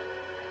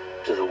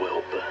 So the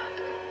world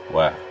burned.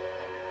 Wow.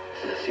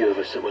 And the few of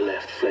us that were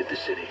left fled the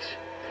cities,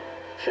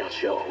 found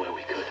shelter where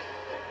we could.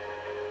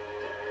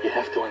 You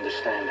have to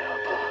understand our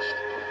past,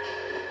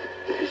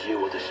 because you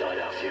will decide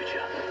our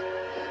future.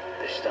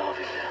 They're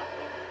starving now,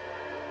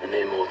 and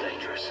they're more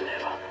dangerous than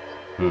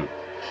ever.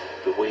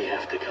 But we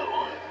have to go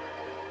on.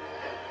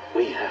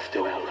 We have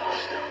to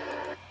outlast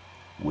them.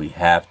 We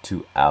have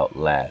to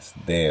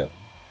outlast them.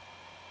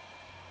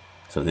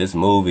 So this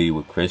movie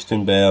with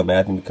Christian Bale,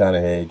 Matthew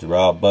McConaughey,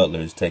 Gerard Butler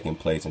is taking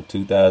place in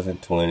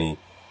 2020,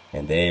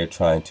 and they are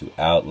trying to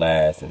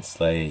outlast and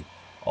slay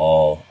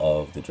all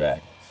of the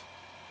dragons.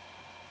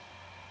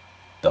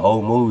 The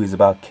whole movie is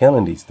about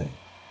killing these things.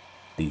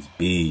 These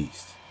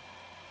beasts.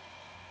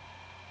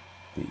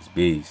 These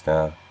beasts,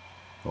 huh?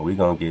 Well, we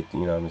gonna get,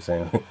 you know what I'm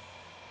saying?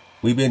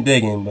 We've been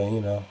digging, but, you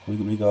know,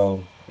 we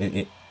gonna...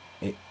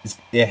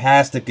 It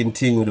has to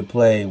continue to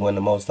play when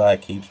the Most High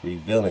keeps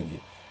revealing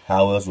it.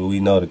 How else will we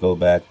know to go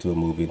back to a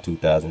movie in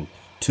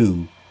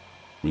 2002,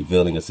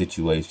 revealing a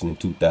situation in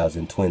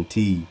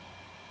 2020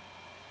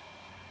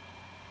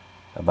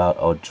 about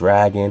a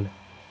dragon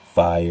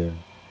fire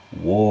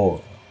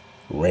war,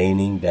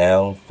 raining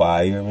down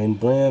fire and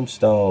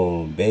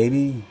brimstone,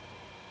 baby.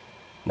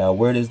 Now,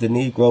 where does the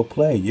Negro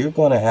play? You're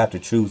going to have to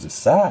choose a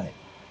side.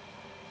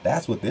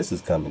 That's what this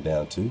is coming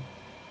down to.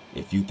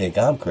 If you think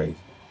I'm crazy,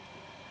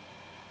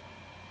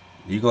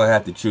 you're gonna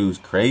have to choose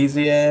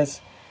crazy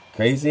ass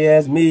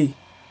me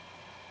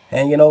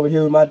hanging over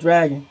here with my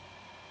dragon,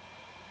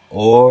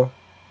 or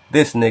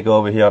this nigga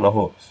over here on a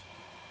horse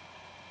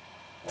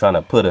trying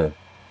to put a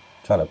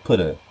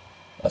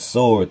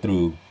sword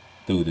through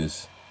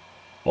this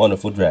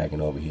wonderful dragon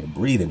over here,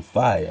 breathing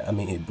fire. I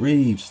mean, it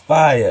breathes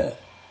fire.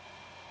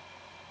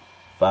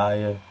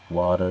 Fire,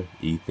 water,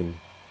 ether,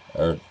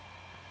 earth.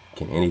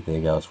 Can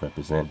anything else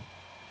represent it?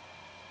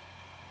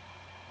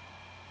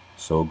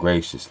 So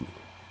graciously,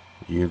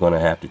 you're going to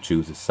have to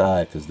choose a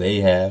side, because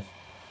they've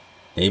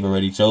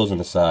already chosen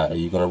a side. Are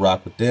you going to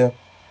rock with them?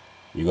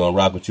 You're going to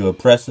rock with your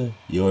oppressor,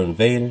 your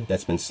invader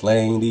that's been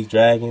slaying these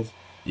dragons?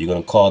 You're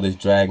going to call this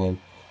dragon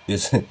you're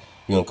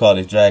going to call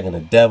this dragon a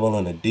devil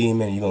and a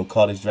demon. You're going to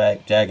call this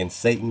dragon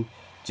Satan,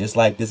 just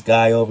like this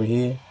guy over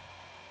here?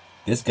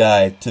 This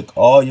guy took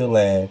all your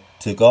land,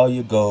 took all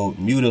your gold,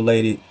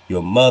 mutilated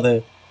your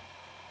mother,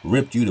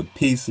 ripped you to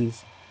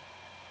pieces,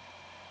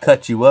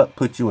 cut you up,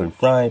 put you in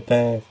frying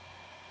pans,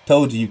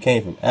 told you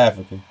came from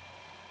Africa.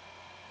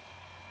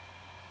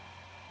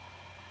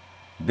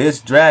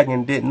 This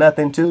dragon did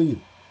nothing to you.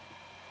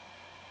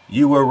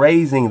 You were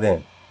raising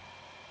them.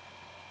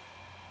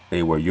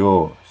 They were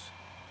yours.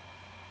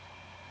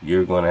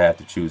 You're going to have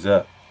to choose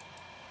up.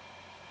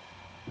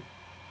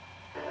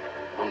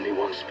 Only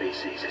one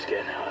species is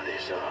getting out of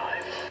this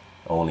alive.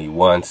 Only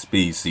one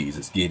species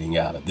is getting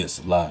out of this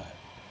alive.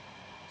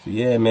 So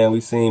yeah, man, we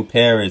seen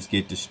parrots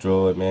get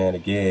destroyed, man.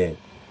 Again,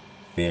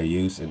 fair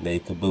use and they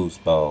caboose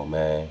bone,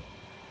 man.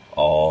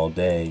 All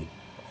day,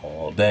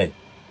 all day.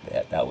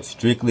 That was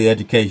strictly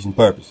education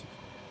purposes.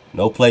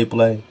 No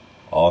play.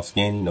 All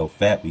skinny, no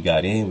fat. We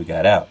got in, we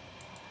got out.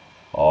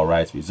 All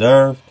rights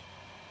reserved.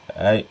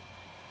 Alright.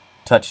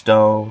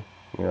 Touchstone,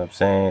 you know what I'm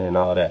saying, and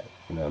all that.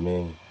 You know what I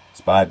mean?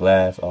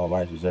 Spyglass, all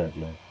rights reserved,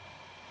 man.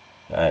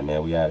 Alright,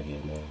 man, we out of here,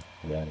 man.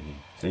 We out of here.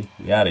 See?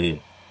 We out of here.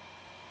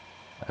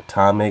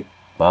 Atomic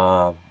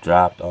bomb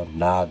dropped on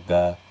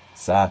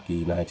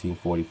Nagasaki,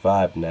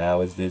 1945.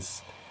 Now, is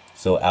this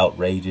so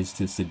outrageous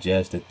to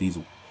suggest that these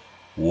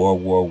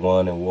World War I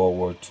and World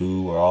War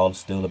II are all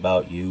still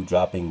about you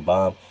dropping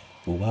bombs?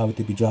 Well, why would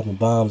they be dropping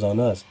bombs on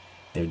us?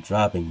 They're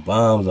dropping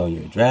bombs on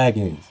your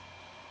dragons.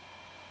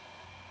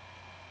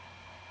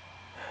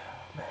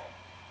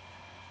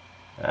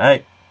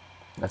 Alright.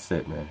 That's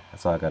it, man.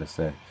 That's all I gotta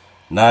say.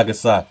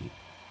 Nagasaki.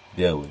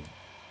 Deal with it.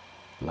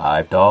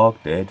 Live dog,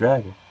 dead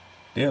dragon.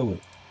 Deal with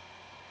it.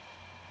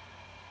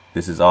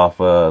 This is off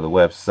the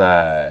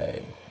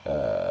website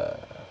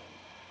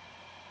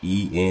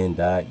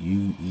en.uesp.net.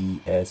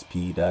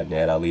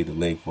 I'll leave the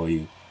link for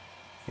you.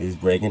 It's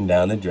breaking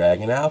down the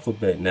dragon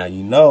alphabet. Now,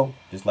 you know,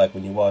 just like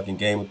when you're watching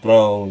Game of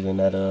Thrones and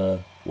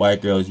that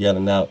white girl's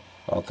yelling out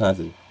all kinds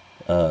of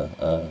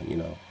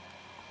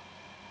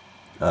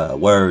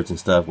words and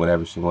stuff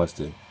whenever she wants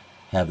to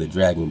have the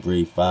dragon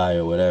breathe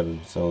fire or whatever.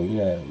 So, you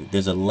know,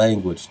 there's a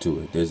language to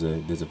it. There's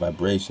a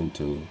vibration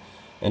to it.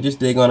 And just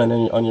dig on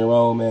it on your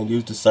own, man.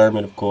 Use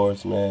discernment, of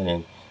course, man,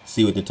 and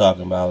see what they're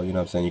talking about. You know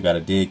what I'm saying? You got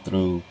to dig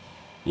through,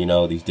 you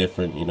know, these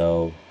different, you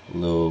know,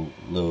 little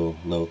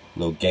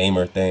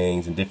gamer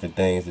things and different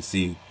things to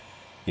see,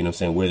 you know what I'm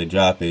saying, where the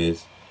drop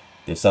is.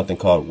 There's something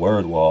called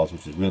word walls,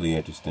 which is really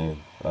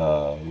interesting,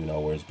 you know,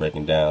 where it's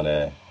breaking down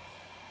that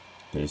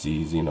there's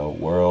these, you know,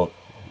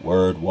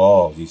 word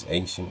walls, these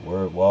ancient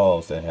word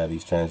walls that have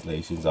these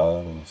translations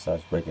on, and it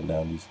starts breaking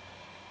down these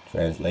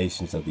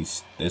translations of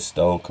these. This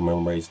stone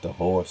commemorates the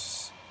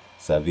horse,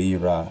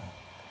 Savira,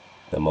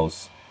 the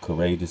most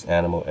courageous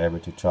animal ever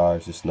to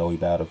charge the snowy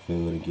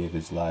battlefield and give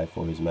his life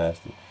for his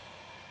master.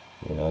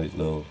 You know, these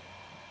little.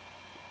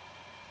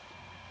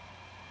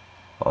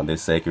 On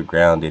this sacred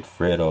ground did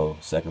Fredo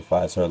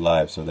sacrifice her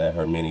life so that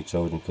her many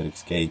children could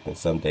escape and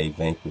someday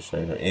vanquish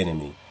her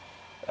enemy.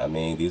 I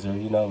mean, these are,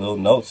 you know, little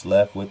notes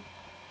left with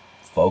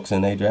folks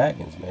and their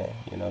dragons, man.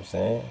 You know what I'm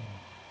saying?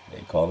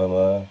 They call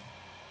them,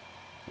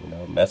 you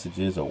know,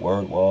 messages or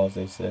word walls,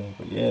 they say.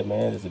 But yeah,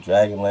 man, it's a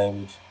dragon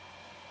language.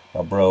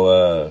 My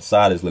bro,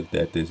 Silas looked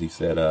at this. He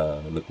said,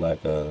 it looked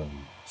like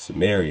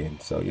Sumerian.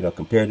 So, you know,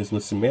 compare this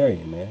with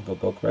Sumerian, man.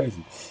 Go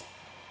crazy.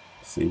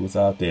 See what's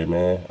out there,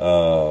 man.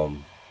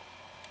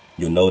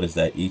 You'll notice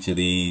that each of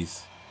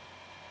these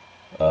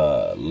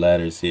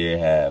letters here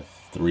have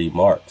 3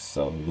 marks.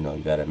 So, you know,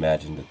 you got to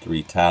imagine the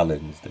 3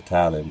 talons,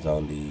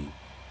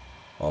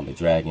 on the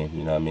dragon,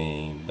 you know what I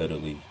mean?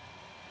 Literally, you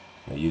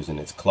know, using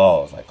its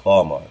claws, like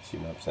claw marks, you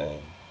know what I'm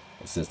saying?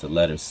 And since the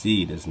letter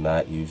C does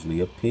not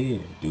usually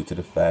appear due to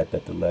the fact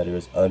that the letter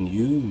is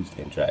unused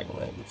in dragon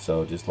language.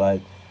 So just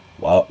like,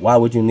 why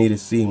would you need a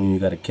C when you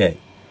got a K?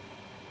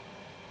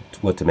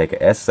 What, to make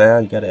an S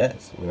sound? You got an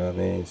S, you know what I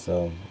mean?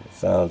 So it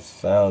sounds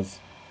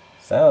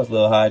a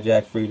little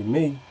hijack free to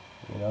me.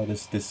 You know,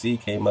 this C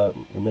came up,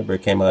 remember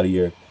it came out of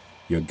your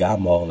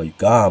gamal or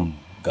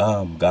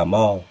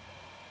gamal.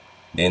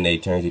 Then they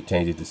changed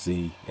it to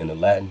C in the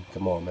Latin.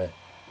 Come on, man.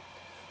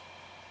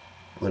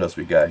 What else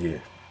we got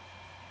here?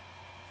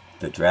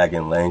 The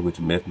dragon language,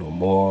 myth no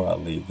more. I'll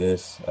leave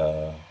this.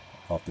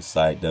 off the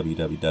site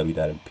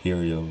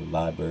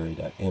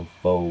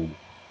www.imperiallibrary.info.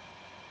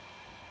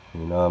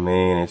 You know what I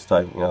mean? It's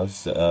like,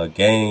 it's a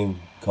game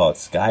called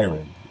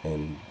Skyrim,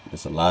 and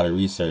there's a lot of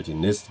research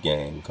in this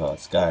game called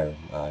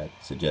Skyrim. I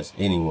suggest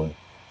anyone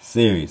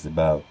serious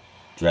about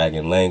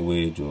dragon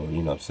language, or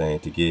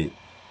to get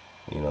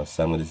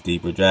some of this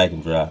deeper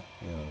dragon drop,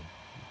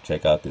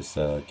 check out this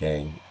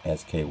game,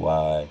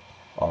 Skyrim.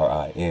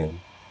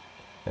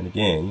 And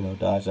again,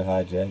 dodge the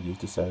hijack, use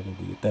the servant,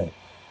 do your thing.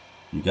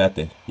 You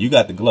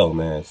got the glow,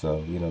 man.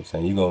 So you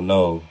gonna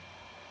know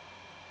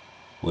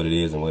what it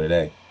is and what it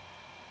ain't.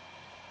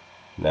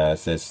 Now it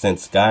says,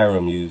 since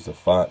Skyrim used a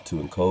font to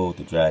encode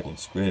the dragon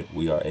script,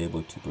 we are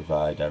able to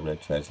provide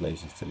direct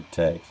translations to the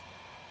text.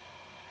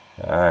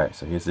 Alright,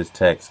 so here's this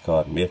text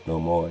called Myth No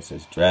More. It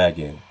says,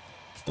 dragon.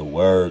 The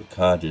word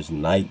conjures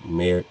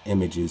nightmare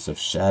images of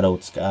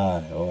shadowed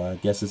sky. Or I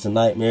guess it's a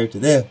nightmare to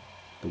them.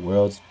 The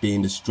world's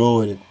being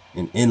destroyed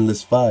in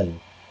endless fire.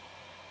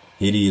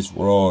 Hideous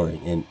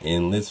roaring in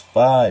endless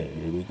fire.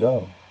 Here we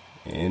go.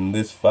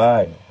 Endless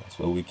fire. That's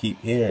what we keep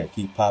hearing,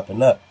 keep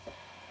popping up.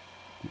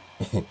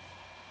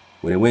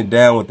 When it went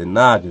down with the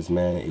Nagas,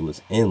 man, it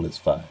was endless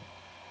fire.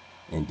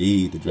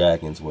 Indeed, the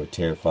dragons were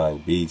terrifying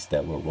beasts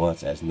that were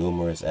once as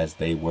numerous as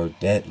they were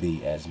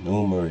deadly, as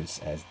numerous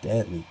as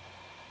deadly.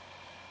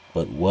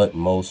 But what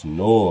most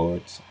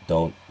Nords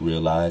don't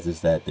realize is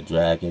that the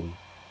dragon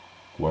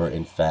were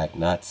in fact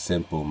not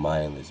simple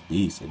mindless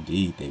beasts.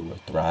 Indeed, they were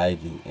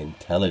thriving,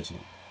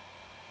 intelligent.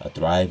 A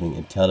thriving,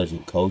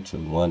 intelligent culture,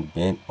 one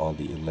bent on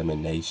the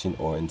elimination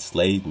or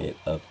enslavement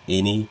of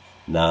any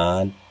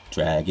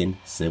non-dragon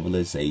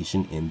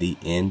civilization in the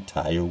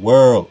entire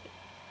world.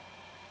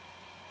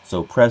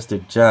 So Prester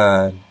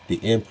John, the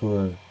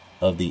Emperor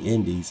of the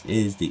Indies,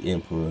 is the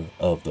Emperor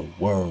of the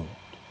world.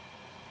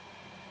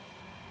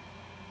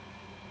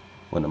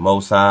 When the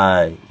Most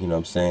High,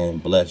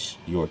 bless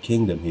your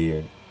kingdom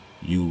here,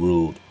 you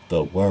ruled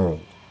the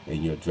world,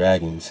 and your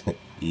dragons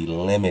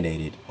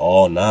eliminated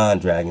all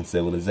non-dragon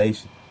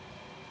civilization.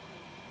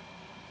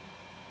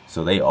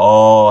 So they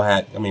all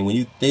had, when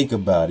you think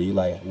about it, you're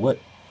like,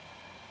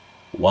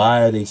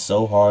 why are they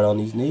so hard on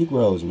these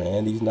Negroes,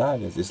 man, these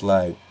Nagas? It's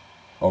like,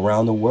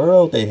 around the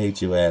world they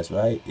hate your ass,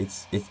 right?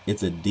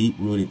 It's a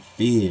deep-rooted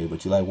fear,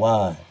 but you're like,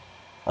 why?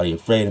 Are you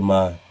afraid of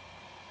my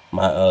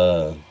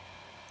my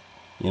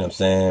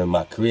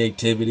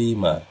creativity,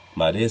 my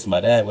this, my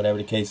that, whatever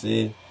the case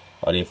is?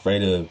 Are they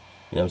afraid of,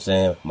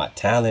 my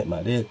talent,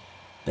 my this?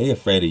 They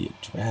afraid of your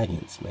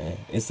dragons, man.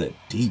 It's a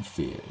deep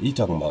fear. You're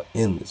talking about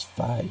endless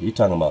fire. You're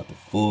talking about the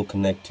full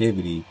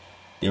connectivity.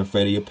 They're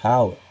afraid of your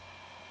power.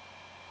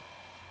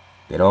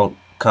 They don't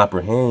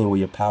comprehend where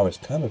your power is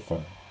coming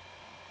from.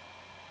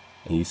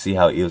 And you see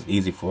how it was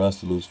easy for us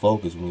to lose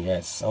focus when we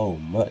had so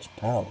much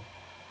power.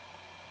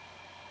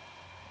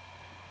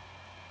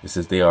 It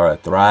says they are a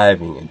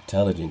thriving,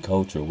 intelligent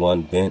culture,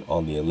 one bent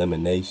on the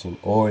elimination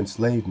or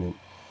enslavement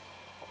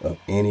of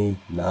any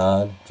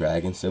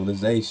non-dragon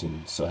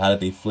civilization. So how did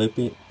they flip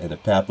it? In the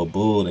Papal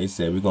Bull, they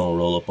said, we're going to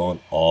roll up on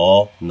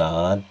all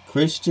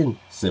non-Christian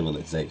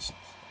civilizations,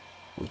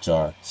 which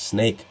are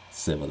snake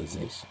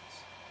civilizations.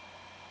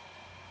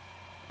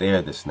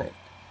 They're the snake.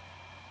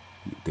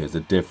 There's a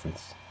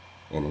difference.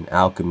 And in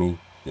alchemy,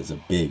 there's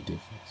a big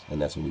difference.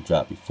 And that's what we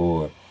dropped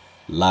before,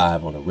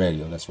 live on the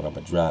radio. That's what I'm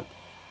going to drop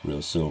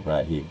real soon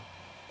right here.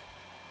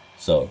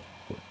 So,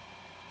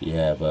 you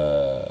have,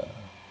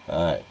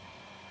 alright.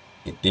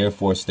 It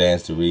therefore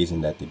stands to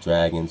reason that the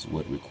dragons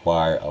would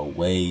require a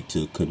way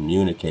to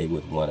communicate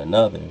with one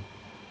another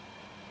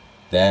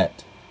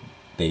that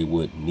they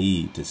would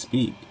need to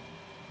speak.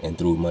 And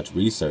through much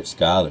research,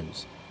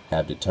 scholars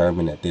have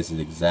determined that this is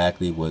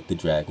exactly what the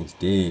dragons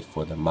did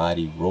for the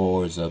mighty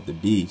roars of the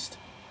beast.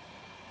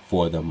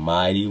 For the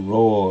mighty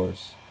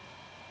roars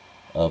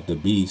of the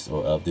beast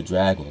or of the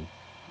dragon,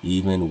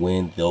 even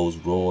when those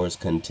roars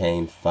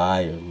contain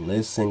fire.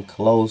 Listen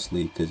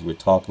closely, because we're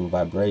talking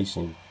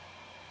vibration.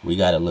 We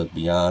got to look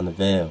beyond the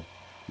veil.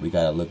 We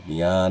got to look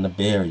beyond the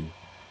barrier.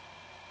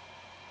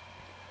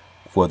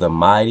 For the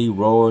mighty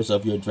roars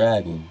of your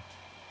dragon,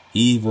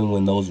 even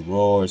when those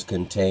roars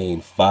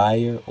contain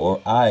fire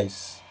or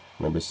ice.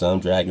 Remember, some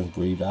dragons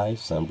breathe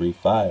ice, some breathe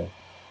fire,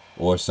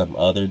 or some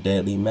other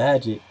deadly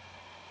magic,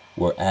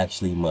 were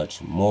actually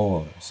much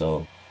more.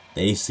 So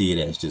they see it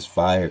as just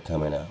fire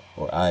coming out,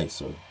 or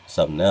ice, or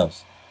something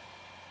else.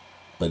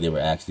 But they were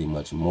actually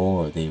much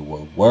more. They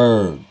were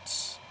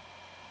words.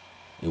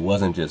 It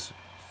wasn't just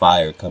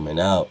fire coming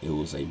out. It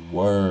was a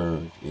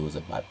word. It was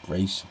a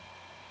vibration.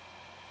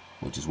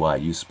 Which is why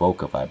you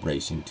spoke a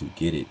vibration to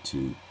get it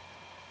to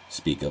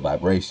speak a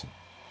vibration.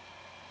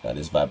 Now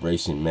this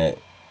vibration meant,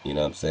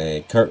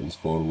 curtains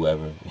for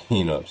whoever,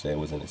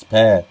 was in its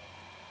path.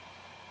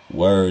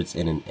 Words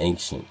in an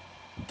ancient,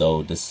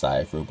 though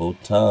decipherable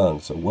tongue.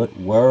 So what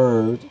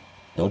word,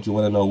 don't you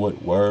want to know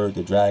what word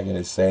the dragon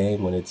is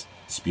saying when it's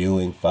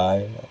spewing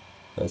fire?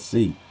 Let's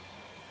see.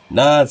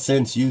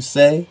 Nonsense, you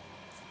say?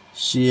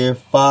 Sheer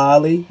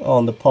folly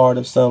on the part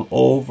of some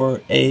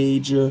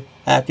over-ager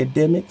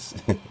academics?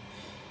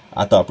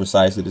 I thought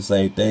precisely the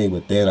same thing,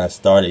 but then I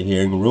started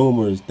hearing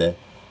rumors that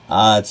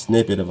odd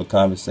snippet of a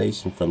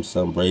conversation from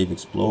some brave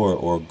explorer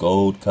or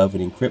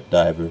gold-coveting crypt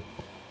diver,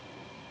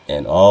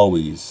 and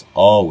always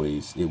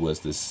it was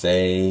the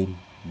same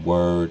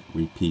word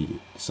repeated.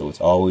 So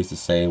it's always the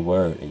same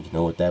word, and you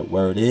know what that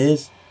word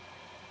is?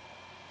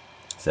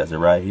 It says it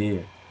right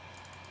here.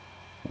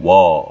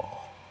 Wall.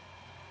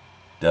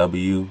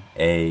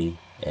 W-A-L-L.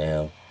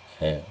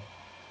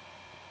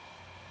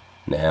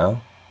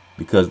 Now,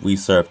 because we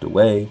surfed the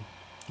wave,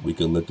 we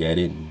can look at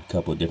it in a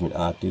couple of different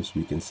octaves.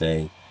 We can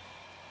say,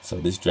 so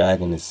this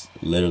dragon is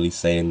literally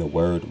saying the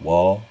word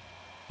wall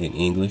in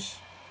English.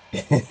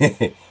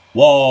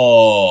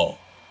 Wall!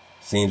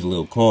 Seems a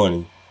little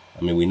corny.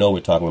 I mean, we know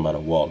we're talking about a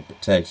wall of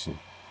protection,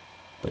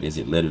 but is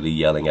it literally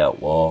yelling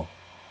out wall?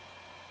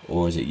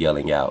 Or is it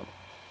yelling out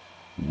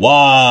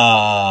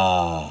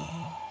wah?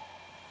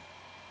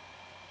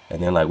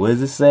 And then, like, what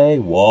does it say?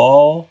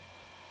 Wall?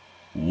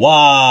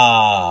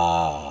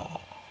 Wah!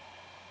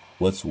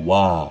 What's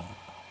wah?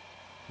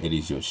 It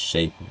is your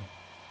shaper.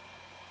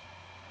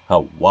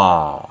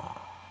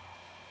 Hawa.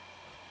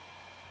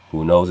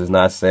 Who knows it's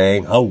not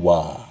saying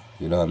Hawa?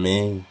 You know what I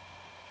mean?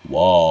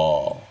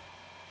 Wall.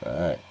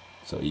 Alright.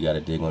 So you got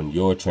to dig on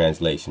your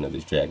translation of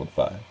this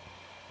dragonfly.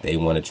 They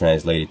want to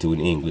translate it to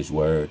an English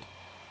word.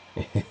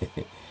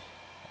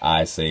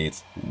 I say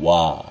it's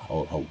wah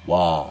or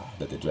Hawa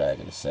that the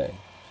dragon is saying.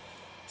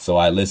 So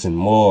I listened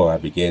more. I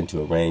began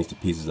to arrange the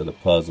pieces of the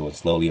puzzle and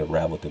slowly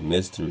unraveled the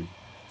mystery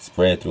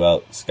spread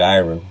throughout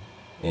Skyrim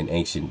in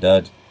ancient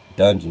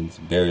dungeons,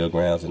 burial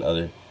grounds, and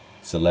other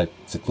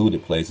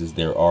secluded places.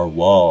 There are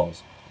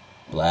walls,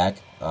 black,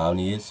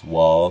 ominous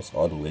walls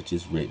on which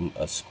is written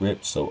a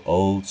script so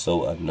old,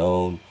 so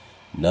unknown,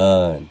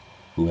 none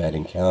who had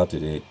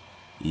encountered it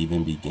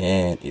even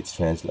began its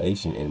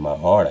translation. In my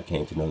heart, I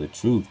came to know the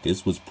truth.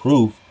 This was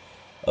proof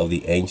of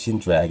the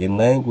ancient dragon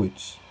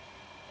language.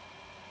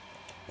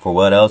 For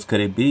what else could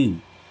it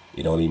be?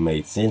 It only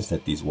made sense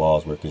that these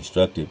walls were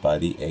constructed by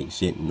the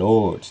ancient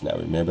Nords. Now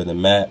remember the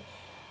map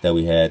that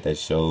we had that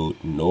showed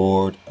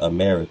Nord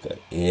America,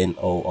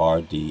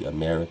 N-O-R-D,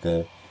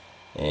 America,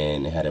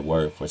 and it had a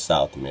word for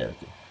South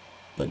America.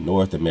 But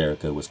North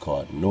America was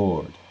called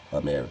Nord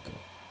America.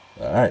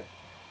 Alright.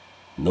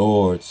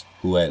 Nords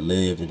who had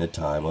lived in the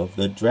time of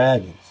the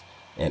dragons,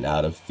 and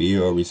out of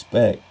fear or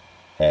respect,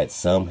 had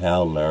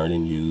somehow learned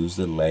and used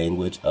the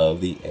language of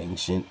the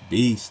ancient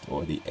beast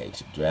or the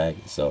ancient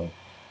dragon. So,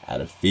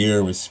 out of fear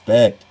and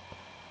respect,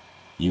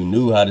 you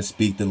knew how to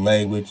speak the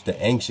language, the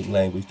ancient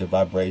language, the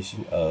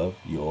vibration of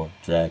your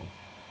dragon.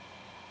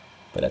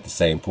 But at the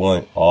same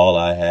point, all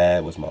I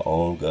had was my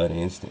own gut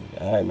instinct.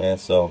 Alright, man,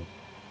 so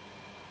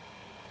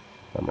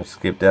I'm going to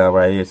skip down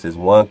right here. It says,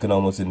 one can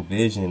almost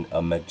envision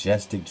a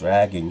majestic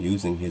dragon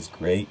using his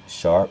great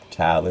sharp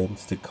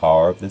talons to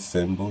carve the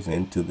symbols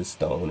into the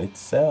stone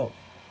itself.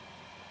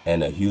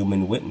 And a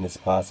human witness,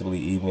 possibly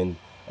even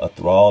a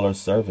thrall or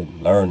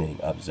servant, learning,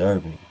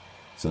 observing,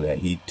 so that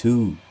he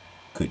too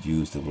could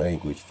use the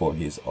language for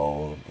his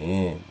own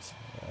ends.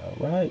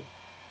 Alright.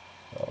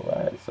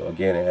 Alright. So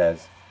again, it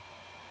has,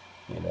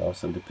 you know,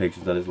 some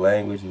depictions of this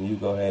language, and you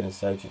go ahead and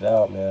search it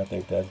out, man. I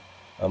think that's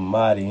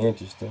mighty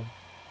interesting.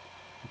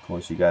 Of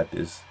course, you got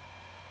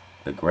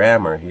the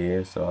grammar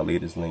here, so I'll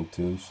leave this link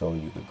too,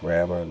 showing you the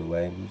grammar of the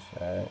language.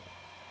 Alright.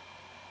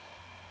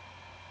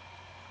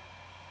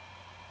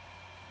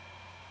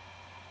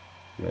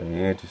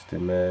 Very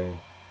interesting, man.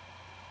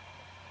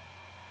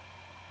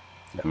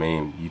 I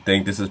mean, you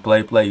think this is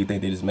play? You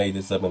think they just made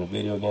this up in a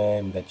video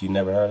game that you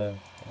never heard of?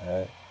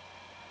 Alright.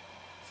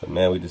 So,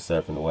 man, we just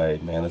surfing the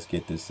wave, man. Let's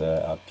get this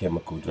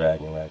alchemical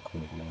dragon right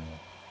quick, man.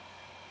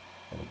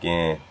 And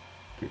again,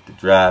 get the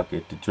drop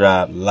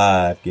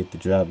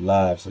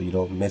live so you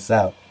don't miss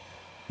out.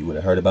 You would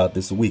have heard about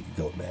this a week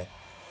ago, man.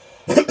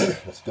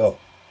 Let's go.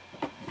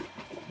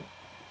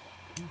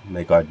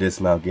 Make our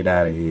dismount, get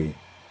out of here.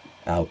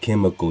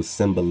 Alchemical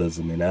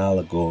symbolism and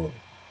allegory.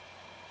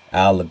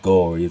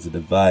 Allegory is a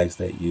device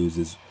that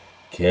uses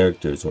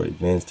characters or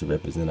events to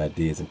represent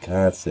ideas and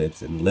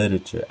concepts. In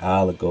literature,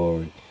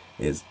 allegory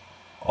is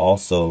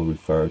also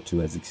referred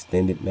to as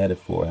extended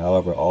metaphor.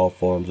 However, all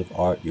forms of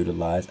art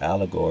utilize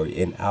allegory.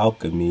 In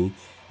alchemy,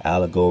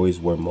 allegories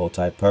were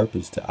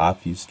multi-purpose: to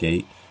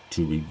obfuscate,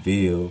 to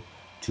reveal,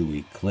 to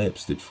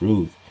eclipse the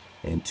truth,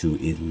 and to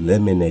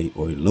eliminate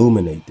or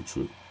illuminate the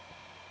truth.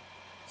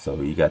 So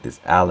you got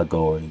this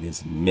allegory,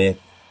 this myth,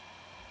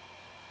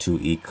 to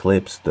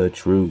eclipse the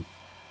truth.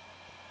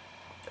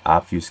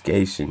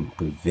 Obfuscation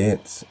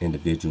prevents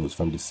individuals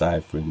from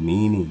deciphering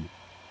meaning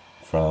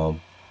from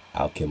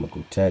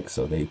alchemical text.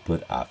 So they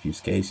put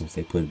obfuscations,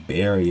 they put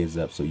barriers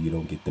up so you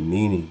don't get the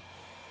meaning.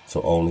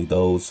 So only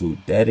those who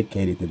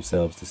dedicated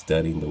themselves to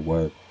studying the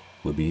work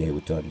will be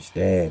able to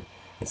understand.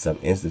 In some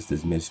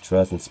instances,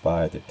 mistrust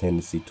inspired the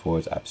tendency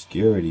towards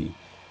obscurity,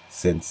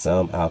 since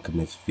some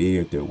alchemists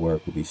feared their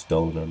work would be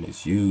stolen or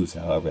misused.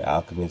 However,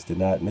 alchemists did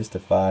not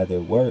mystify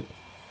their work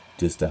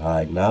just to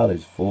hide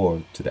knowledge,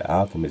 for to the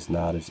alchemist,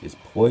 knowledge is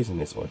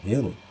poisonous or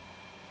healing.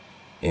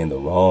 In the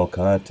wrong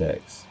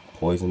context,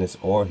 poisonous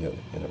or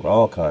healing. In the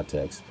wrong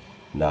context,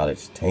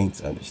 knowledge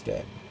taints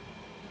understanding.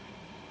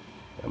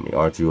 I mean,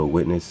 aren't you a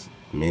witness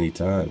many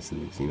times to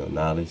this? You know,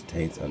 knowledge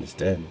taints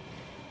understanding.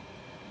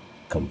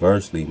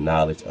 Conversely,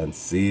 knowledge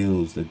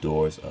unseals the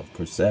doors of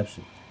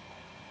perception.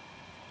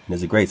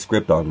 There's a great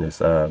script on this.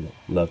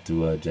 Love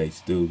to Jay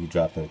Stu. He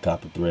dropped in a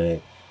copper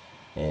thread.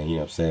 And, you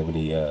know what I'm saying, when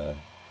he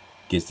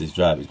gets this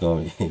drop, he's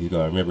going to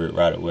remember it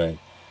right away.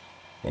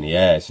 And he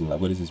asked, you know,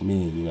 like, what does this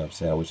mean? You know what I'm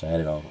saying? I wish I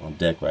had it on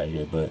deck right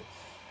here. But,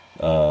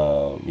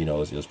 you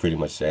know, it was pretty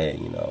much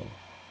saying, you know,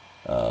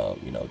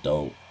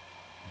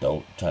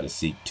 don't try to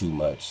seek too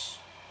much,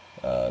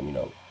 you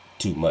know,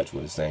 too much,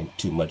 what it's saying,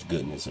 too much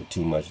goodness or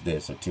too much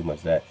this or too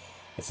much that.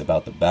 It's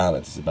about the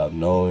balance. It's about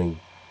knowing,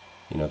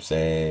 you know what I'm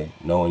saying,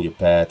 knowing your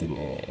path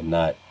and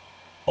not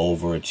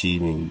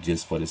overachieving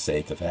just for the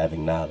sake of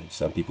having knowledge.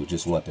 Some people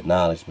just want the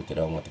knowledge, but they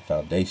don't want the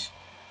foundation.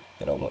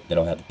 They don't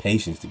have the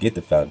patience to get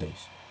the foundation.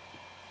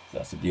 So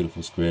that's a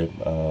beautiful script.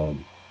 Yeah,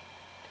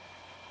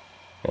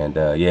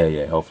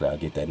 hopefully I'll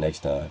get that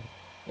next time.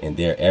 In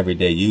their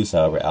everyday use,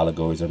 however,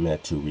 allegories are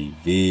meant to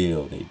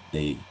reveal.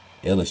 They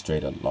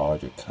illustrate a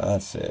larger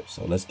concept.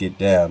 So let's get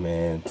down,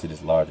 man, to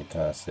this larger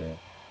concept.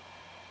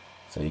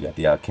 So you got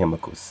the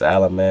alchemical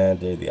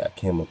salamander, the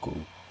alchemical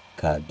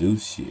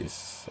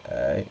caduceus.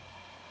 Alright.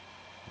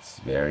 It's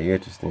very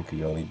interesting because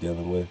you're only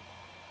dealing with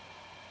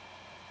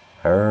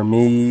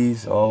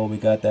Hermes. Oh, we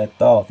got that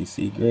thought. You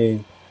see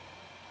green.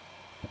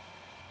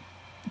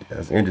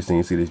 That's interesting.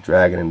 You see this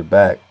dragon in the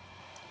back.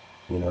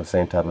 You know,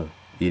 same type of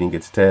eating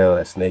its tail,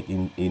 that snake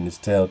eating its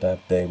tail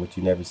type thing, but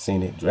you never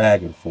seen it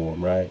dragon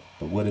form, right?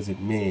 But what does it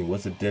mean?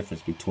 What's the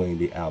difference between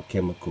the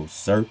alchemical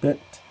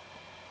serpent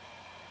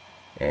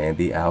and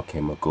the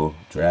alchemical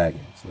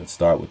dragon? So let's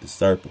start with the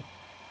serpent.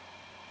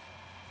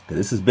 Because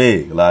this is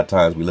big. A lot of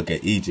times we look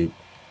at Egypt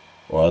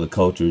or other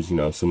cultures, you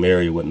know,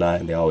 Sumeria and whatnot,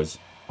 and they always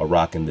are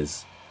rocking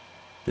this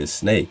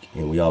snake.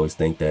 And we always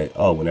think that,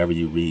 oh, whenever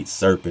you read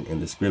serpent in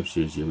the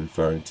scriptures, you're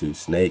referring to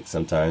snake.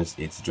 Sometimes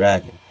it's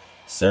dragon.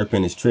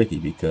 Serpent is tricky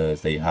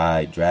because they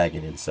hide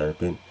dragon and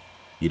serpent.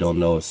 You don't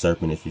know if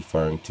serpent is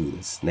referring to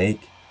the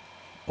snake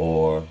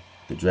or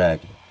the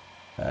dragon.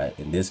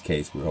 In this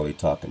case, we're only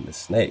talking the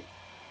snake.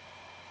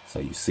 So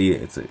you see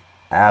it's an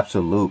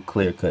absolute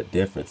clear-cut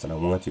difference. And I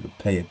want you to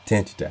pay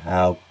attention to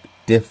how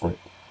different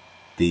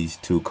these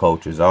two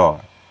cultures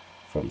are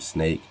from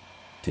snake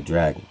to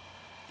dragon.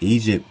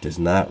 Egypt does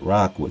not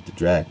rock with the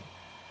dragon.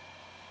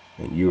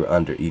 And you're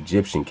under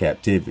Egyptian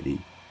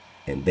captivity,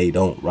 and they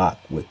don't rock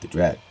with the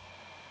dragon.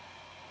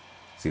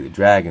 See, the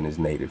dragon is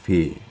native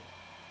here.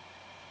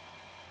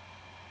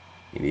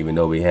 And even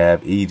though we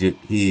have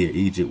Egypt here,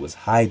 Egypt was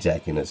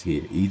hijacking us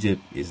here.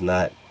 Egypt is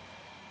not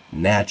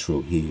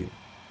natural here.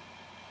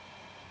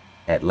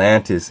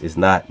 Atlantis is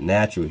not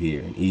natural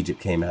here. And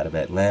Egypt came out of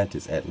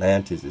Atlantis.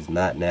 Atlantis is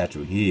not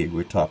natural here.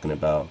 We're talking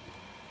about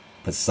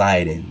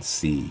Poseidon's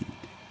seed.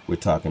 We're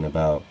talking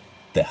about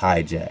the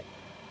hijack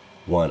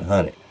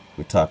 100.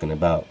 We're talking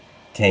about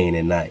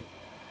Canaanite.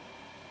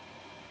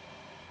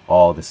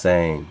 All the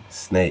same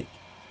snake.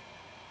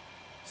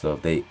 So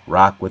if they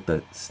rock with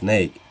the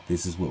snake,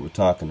 this is what we're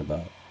talking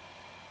about.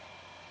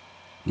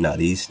 Now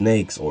these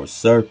snakes or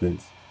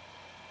serpents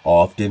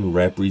often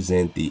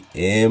represent the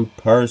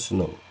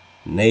impersonal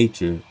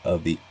nature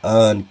of the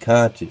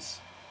unconscious.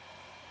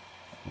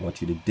 I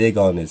want you to dig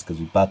on this because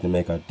we're about to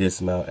make our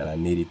dismount and I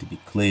need it to be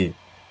clear.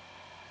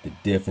 The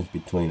difference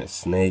between a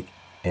snake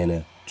and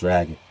a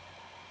dragon.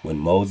 When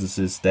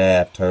Moses'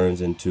 staff turns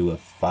into a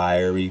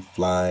fiery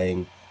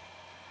flying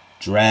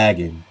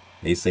dragon,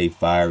 they say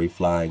fiery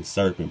flying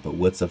serpent, but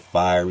what's a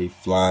fiery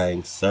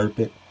flying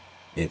serpent?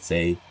 It's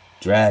a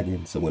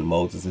dragon. So when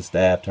Moses'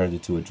 staff turns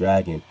into a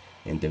dragon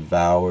and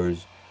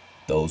devours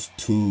those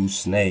two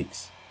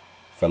snakes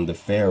from the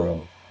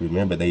Pharaoh,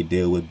 remember they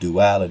deal with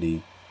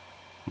duality.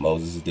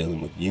 Moses is dealing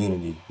with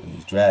unity with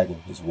his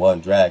dragon, his one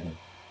dragon,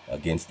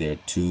 against their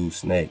two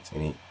snakes,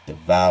 and he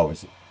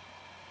devours it.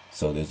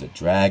 So there's a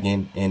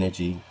dragon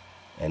energy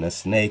and a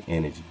snake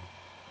energy.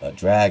 A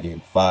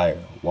dragon,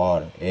 fire,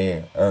 water,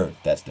 air, earth,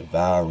 that's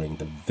devouring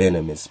the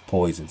venomous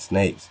poison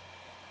snakes.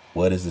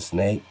 What is a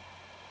snake?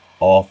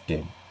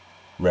 Often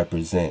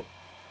represent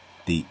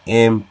the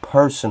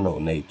impersonal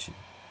nature.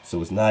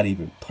 So it's not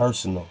even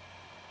personal.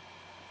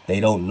 They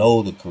don't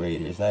know the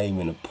creator. It's not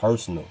even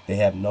personal. They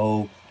have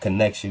no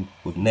connection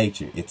with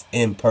nature. It's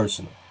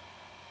impersonal.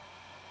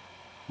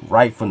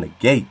 Right from the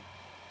gate,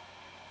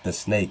 the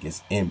snake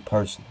is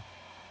impersonal.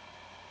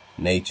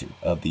 Nature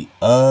of the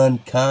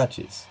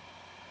unconscious.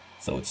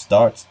 So it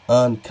starts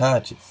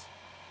unconscious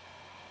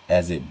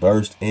as it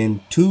bursts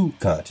into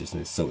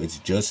consciousness. So it's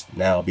just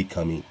now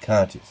becoming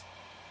conscious.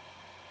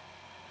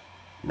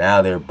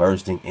 Now they're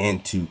bursting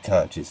into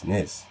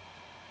consciousness.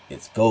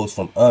 It goes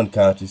from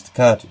unconscious to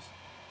conscious.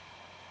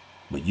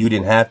 But you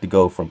didn't have to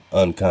go from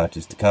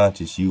unconscious to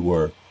conscious. You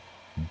were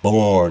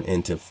born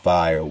into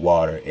fire,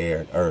 water, air,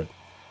 and earth.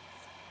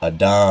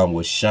 Adam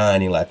was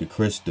shining like a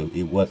crystal.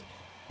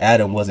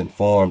 Adam wasn't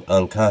formed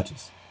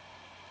unconscious.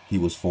 He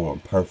was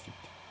formed perfect.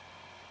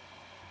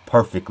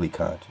 Perfectly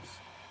conscious.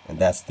 And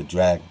that's the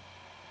dragon.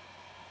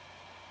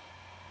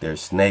 Their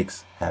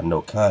snakes have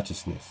no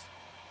consciousness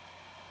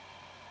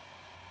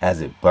as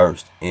it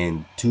burst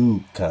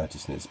into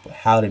consciousness. But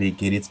how did it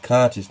get its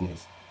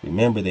consciousness?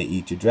 Remember, they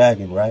eat your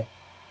dragon, right?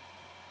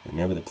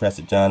 Remember the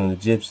Prester John and the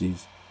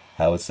Gypsies,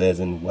 how it says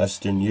in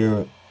Western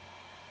Europe.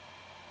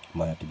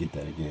 Might have to get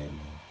that again,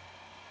 man.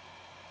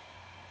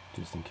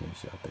 Just in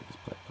case y'all think it's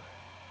play.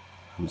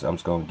 I'm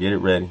just going to get it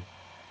ready.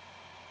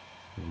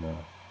 You know,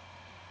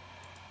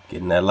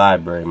 get in that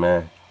library,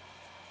 man.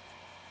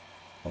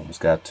 Almost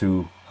got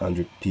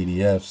 200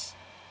 PDFs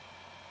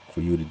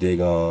for you to dig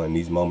on in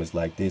these moments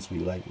like this where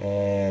you're like,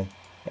 man,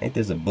 ain't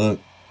there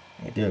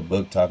a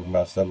book talking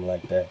about something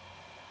like that?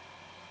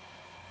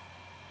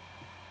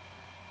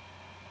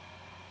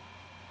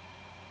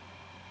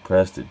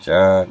 Prester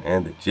John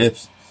and the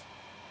Gypsies.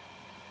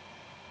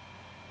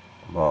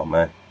 Come on,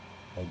 man.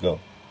 Let's go.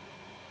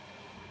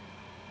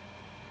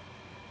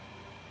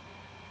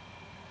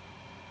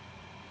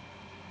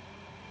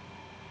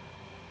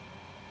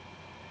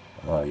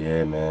 Oh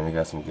yeah, man, we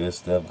got some good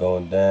stuff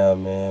going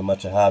down, man.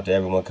 Much ado to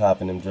everyone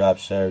copping them drop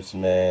shirts,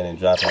 man, and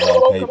dropping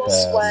on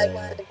PayPal,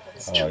 man.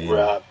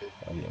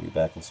 Oh yeah, we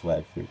back in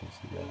swag frequency,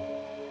 man.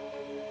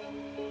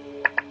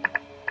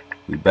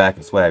 We back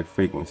in swag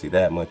frequency.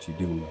 That much you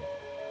do know.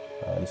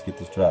 All right, let's get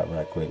this drop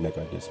right quick. Make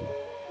our dismount.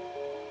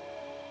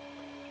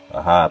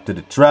 A hop to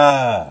the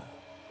tribe,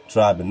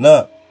 tribing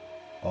up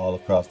all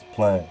across the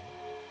plain.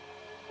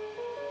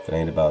 If it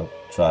ain't about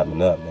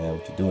tribing up, man,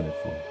 what you doing it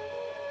for?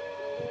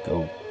 Let's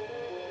go.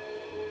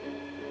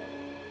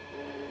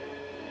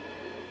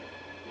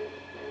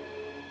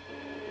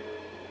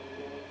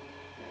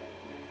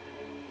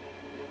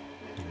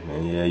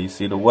 Man, yeah, you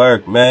see the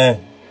work,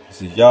 man.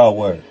 This is y'all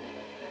work.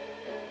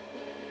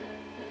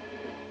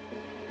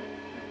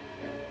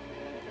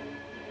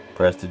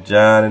 Prester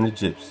John and the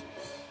Gypsies.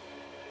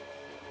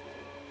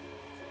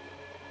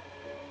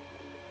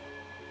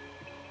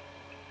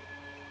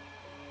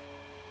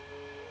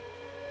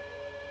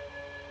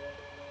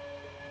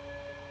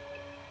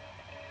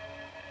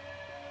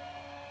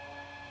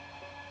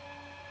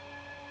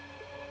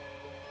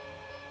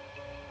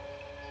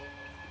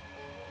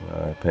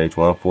 Alright, page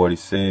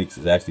 146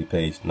 is actually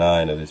page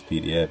 9 of this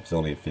PDF. It's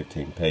only a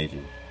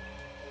 15-pager.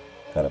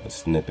 Kind of a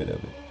snippet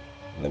of it.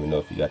 Let me know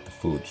if you got the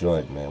full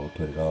joint, man. We'll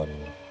put it on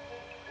here.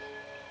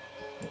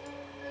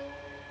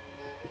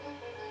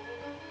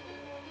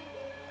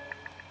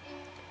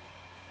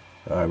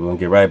 Alright, we're going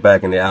to get right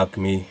back into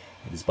alchemy.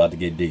 It's about to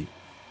get deep.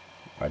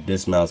 Our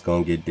dismount's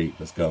going to get deep.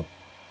 Let's go.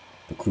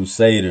 The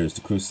Crusaders.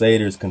 The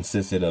Crusaders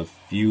consisted of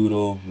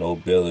feudal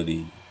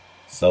nobility,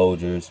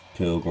 soldiers,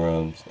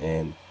 pilgrims,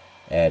 and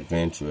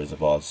adventurers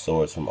of all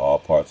sorts from all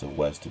parts of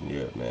Western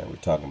Europe, man. We're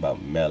talking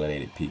about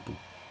melanated people.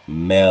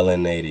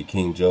 Melanated.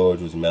 King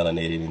George was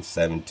melanated in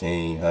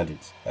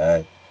 1700s.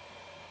 Alright.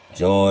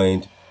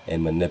 Joined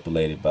and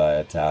manipulated by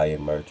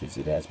Italian merchants.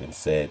 It has been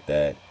said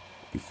that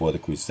before the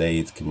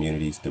Crusades,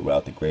 communities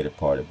throughout the greater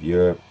part of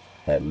Europe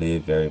had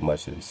lived very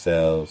much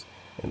themselves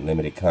in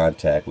limited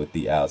contact with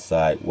the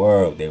outside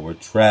world. They were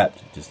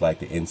trapped, just like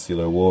the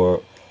Insular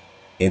World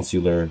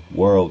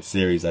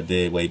series I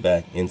did way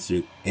back.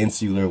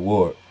 Insular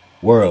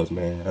Worlds,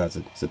 man.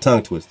 It's a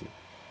tongue twister.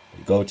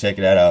 Go check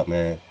that out,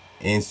 man.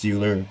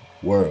 Insular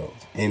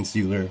Worlds.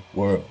 Insular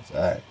Worlds.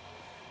 All right.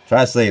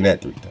 Try saying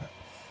that 3 times.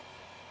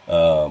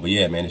 But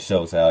yeah, man, it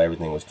shows how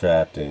everything was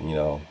trapped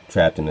and,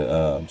 trapped in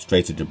the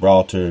Straits of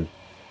Gibraltar.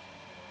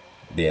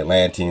 The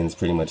Atlanteans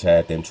pretty much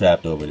had them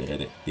trapped over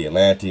there. The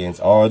Atlanteans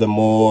are the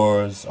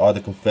Moors, are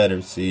the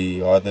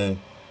Confederacy, are this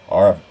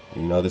whole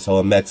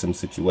Ame'rican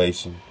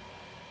situation.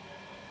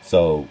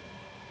 So,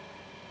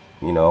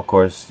 of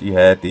course, you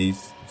had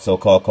these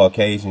so-called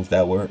Caucasians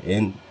that were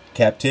in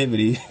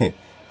captivity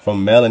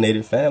from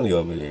melanated family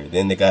over there.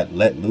 Then they got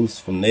let loose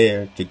from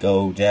there to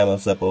go jam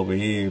us up over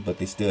here, but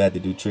they still had to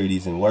do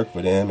treaties and work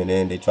for them. And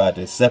then they tried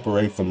to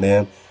separate from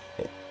them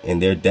in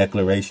their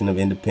Declaration of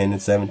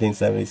Independence,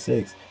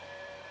 1776.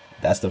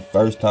 That's the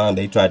first time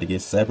they tried to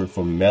get separate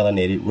from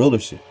melanated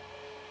rulership.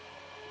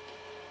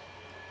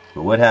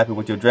 But what happened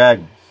with your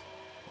dragons?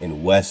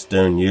 In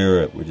Western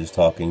Europe, we're just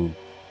talking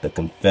the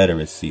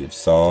Confederacy of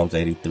Psalms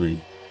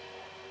 83.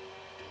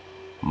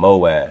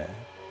 Moab,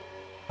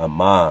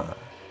 Ammon,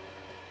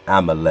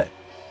 Amalek.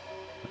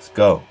 Let's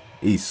go.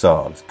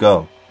 Esau, let's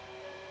go.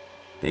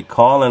 They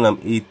calling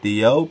them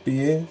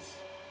Ethiopians.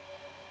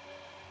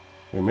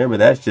 Remember,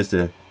 that's just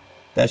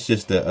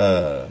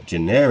a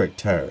generic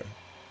term.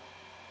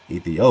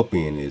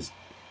 Ethiopian is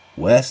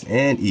west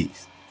and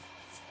east.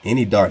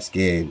 Any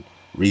dark-skinned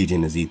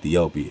region is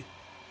Ethiopia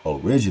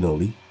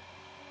originally,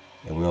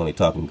 and we're only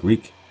talking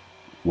Greek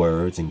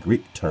words and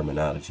Greek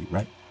terminology,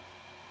 right?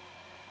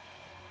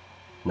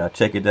 Now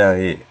check it down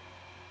here.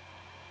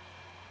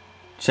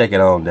 Check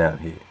it on down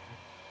here.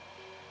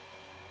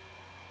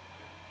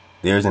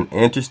 There's an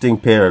interesting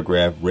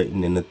paragraph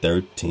written in the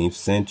 13th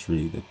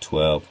century, the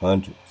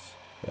 1200s.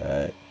 All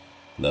right.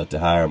 Love to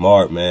hire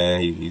Mark,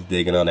 man. He's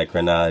digging on that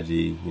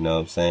chronology, you know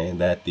what I'm saying?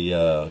 That the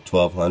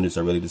 1200s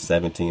are really the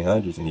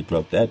 1700s, and he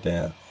broke that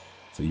down.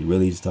 So you're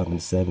really just talking the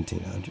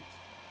 1700s.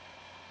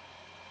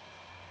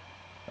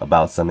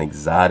 about some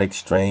exotic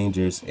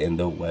strangers in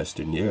the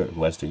Western Europe.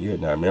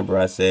 Now, remember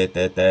I said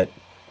that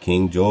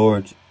King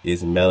George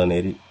is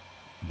melanated.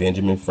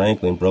 Benjamin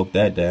Franklin broke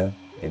that down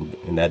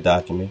in that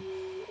document.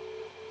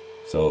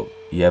 So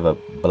you have a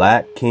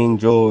black King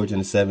George in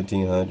the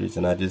 1700s,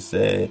 and I just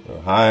said,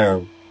 or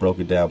Hiram broke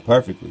it down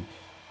perfectly,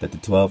 that the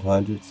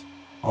 1200s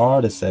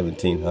are the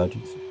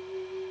 1700s.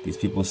 These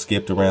people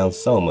skipped around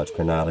so much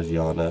chronology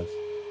on us.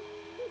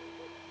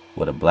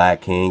 With a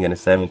black king in the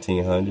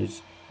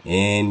 1700s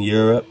in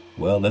Europe,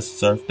 well, let's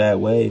surf that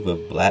wave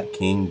of black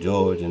King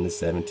George in the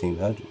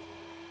 1700s.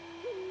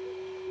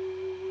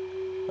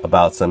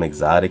 About some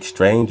exotic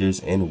strangers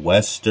in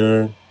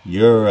Western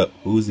Europe.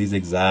 Who's these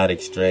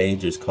exotic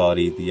strangers called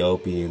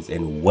Ethiopians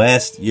in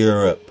West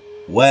Europe?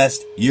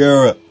 West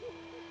Europe.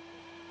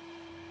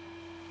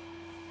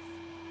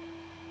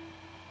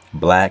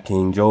 Black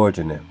King George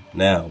and them.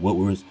 Now, what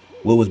was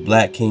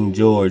Black King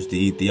George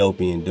the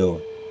Ethiopian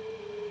doing?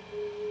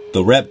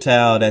 The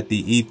reptile that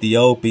the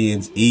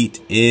Ethiopians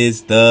eat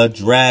is the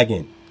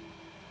dragon.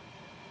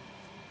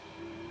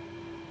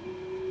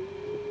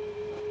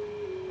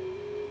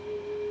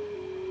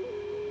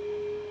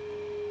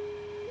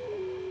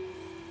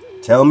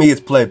 Tell me it's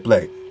play.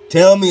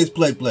 Tell me it's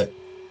play.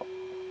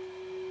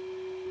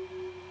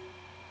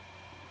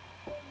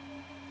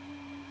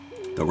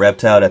 The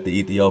reptile that the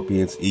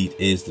Ethiopians eat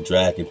is the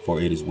dragon, for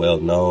it is well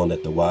known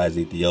that the wise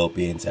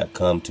Ethiopians have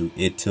come to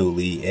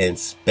Italy and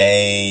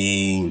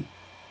Spain.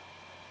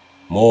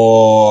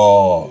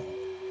 More.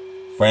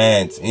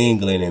 France,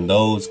 England, and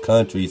those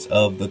countries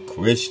of the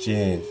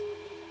Christians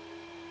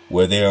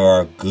where there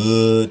are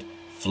good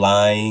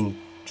flying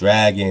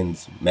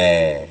dragons,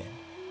 man.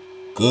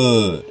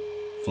 Good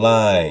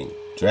flying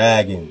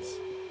dragons.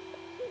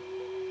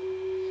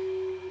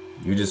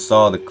 You just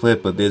saw the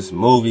clip of this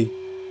movie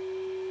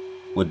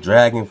with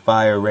dragon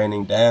fire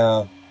raining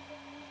down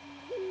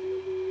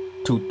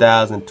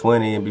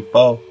 2020 and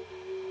before,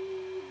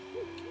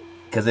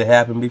 because it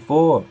happened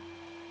before.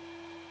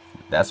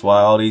 That's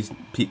why all these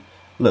people,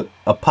 look,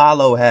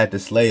 Apollo had to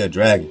slay a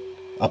dragon.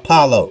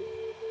 Apollo.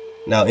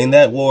 Now in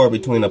that war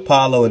between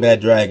Apollo and that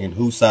dragon,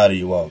 whose side are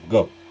you on?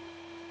 Go.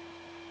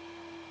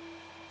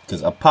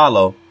 Because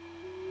Apollo,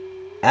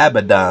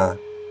 Abaddon,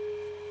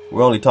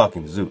 we're only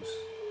talking Zeus.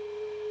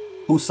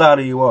 Whose side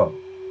are you on?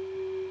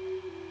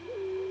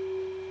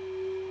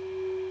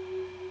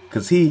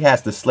 Because he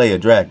has to slay a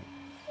dragon.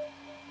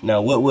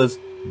 Now, what was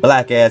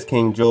black-ass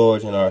King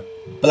George and our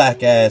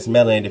black-ass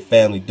melanated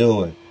family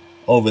doing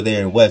over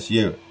there in West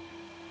Europe,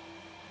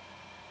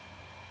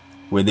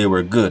 where there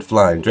were good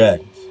flying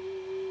dragons?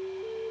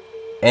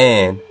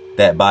 And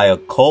that by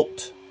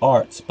occult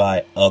arts,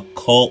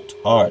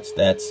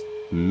 that's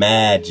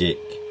magic,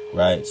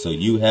 right? So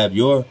you have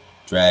your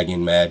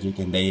dragon magic,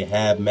 and they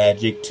have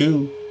magic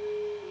too.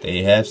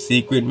 They have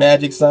secret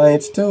magic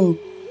science too.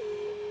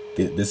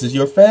 This is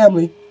your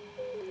family.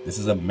 This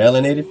is a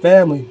melanated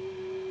family.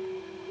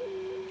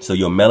 So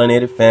your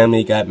melanated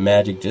family got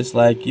magic just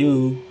like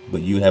you,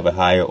 but you have a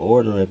higher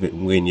order of it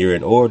when you're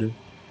in order.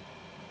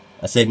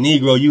 I said,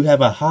 Negro, you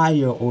have a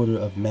higher order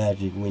of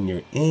magic when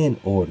you're in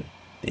order.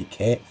 They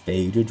can't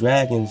fade your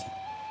dragons.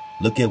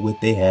 Look at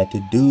what they had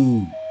to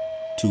do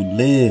to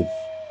live.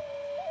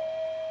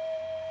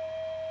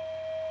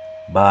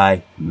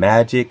 By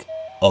magic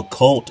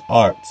occult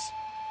arts,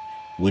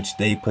 which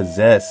they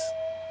possess,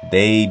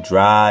 they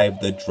drive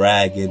the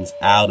dragons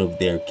out of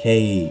their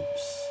caves.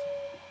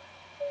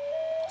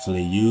 So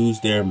they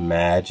use their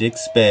magic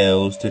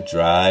spells to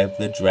drive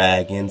the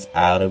dragons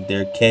out of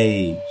their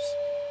caves.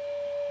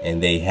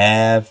 And they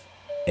have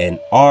an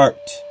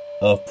art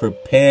of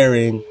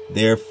preparing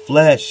their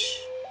flesh.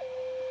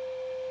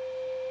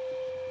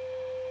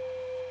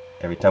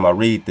 Every time I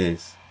read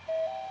this,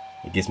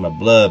 it gets my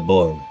blood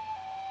boiling.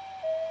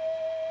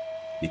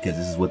 Because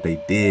this is what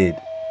they did.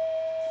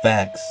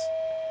 Facts.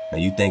 Now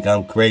you think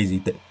I'm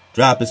crazy.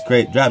 Drop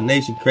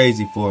Nation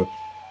crazy for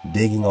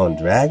digging on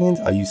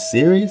dragons? Are you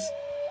serious?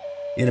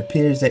 It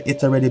appears that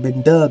it's already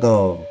been dug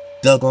on.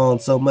 Dug on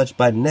so much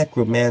by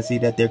necromancy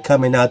that they're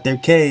coming out their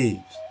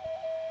caves.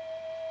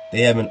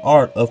 They have an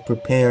art of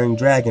preparing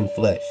dragon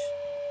flesh.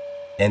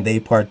 And they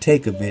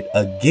partake of it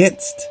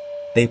against.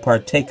 They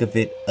partake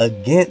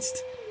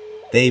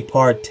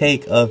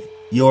of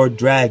your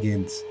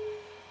dragons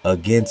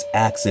against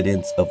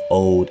accidents of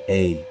old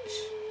age.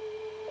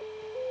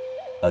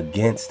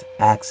 Against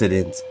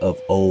accidents of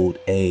old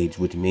age,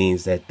 which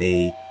means that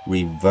they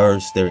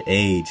reverse their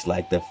age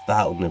like the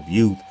fountain of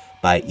youth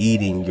by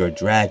eating your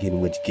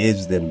dragon, which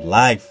gives them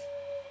life.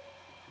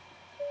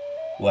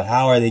 Well,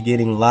 how are they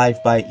getting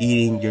life by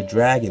eating your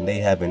dragon? They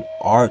have an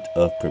art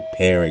of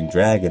preparing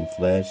dragon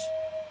flesh.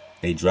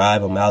 They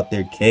drive them out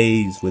their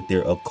caves with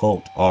their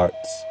occult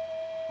arts.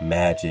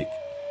 Magic,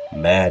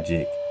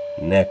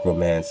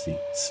 necromancy,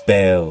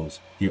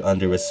 spells. You're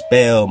under a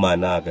spell, my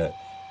naga.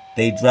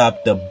 They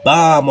dropped the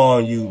bomb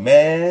on you,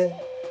 man.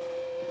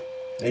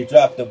 They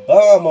dropped the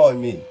bomb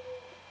on me.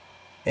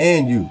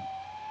 And you.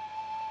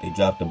 They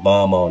dropped the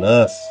bomb on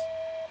us.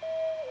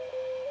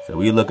 So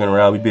we looking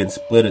around, we being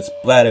splitted,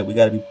 splattered. We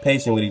got to be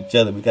patient with each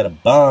other. We got a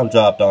bomb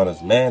dropped on us,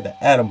 man. The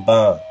atom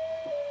bomb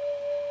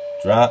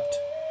dropped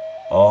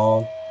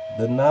on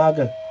the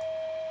Naga.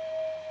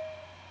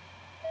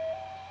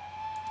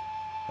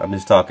 I'm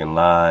just talking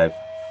live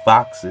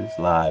foxes,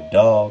 live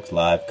dogs,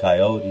 live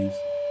coyotes,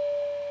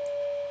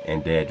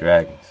 and dead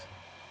dragons.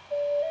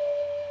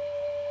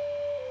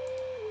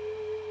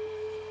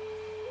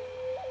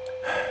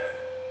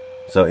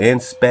 So in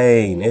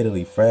Spain,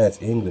 Italy, France,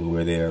 England,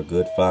 where there are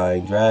good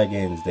flying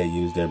dragons, they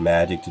use their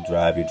magic to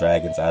drive your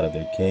dragons out of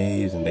their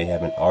caves, and they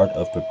have an art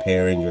of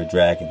preparing your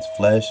dragon's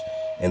flesh,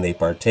 and they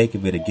partake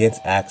of it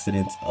against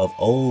accidents of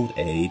old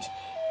age,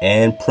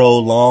 and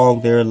prolong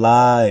their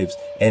lives,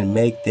 and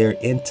make their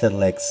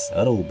intellect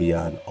subtle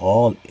beyond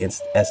all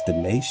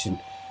estimation.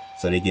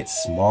 So they get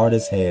smart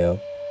as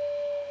hell,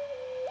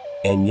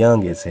 and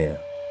young as hell,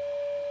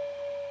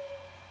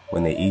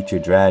 when they eat your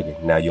dragon.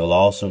 Now you'll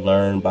also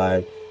learn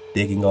by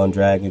digging on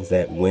dragons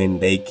that when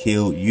they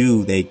killed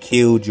you, they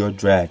killed your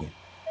dragon.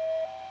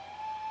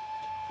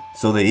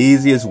 So the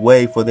easiest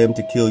way for them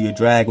to kill your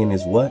dragon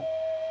is what?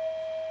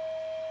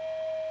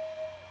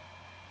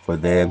 For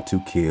them to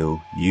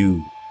kill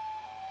you.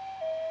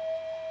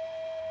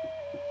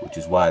 Which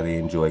is why they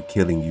enjoy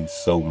killing you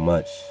so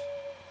much.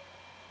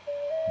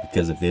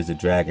 Because if there's a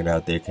dragon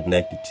out there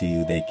connected to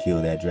you, they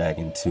kill that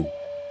dragon too.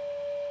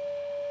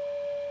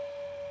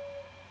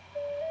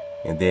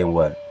 And then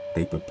what?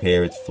 They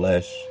prepare its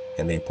flesh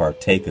and they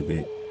partake of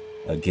it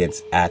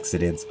against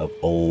accidents of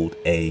old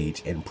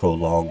age, and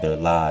prolong their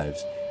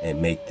lives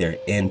and make their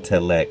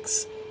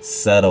intellects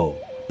subtle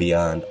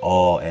beyond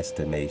all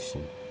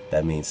estimation.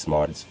 That means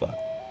smart as fuck.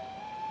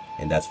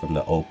 And that's from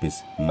the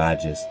Opus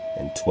Majus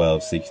in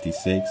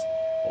 1266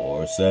 or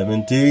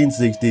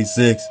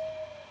 1766.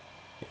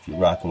 If you're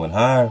rocking with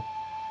higher,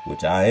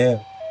 which I am,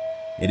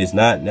 it is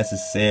not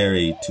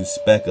necessary to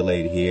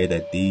speculate here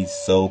that these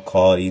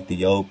so-called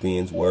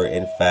Ethiopians were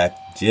in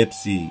fact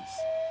gypsies.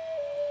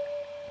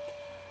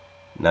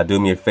 Now do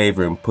me a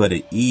favor and put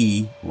an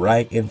E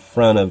right in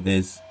front of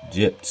this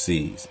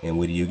gypsies. And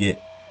what do you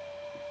get?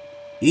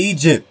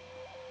 Egypt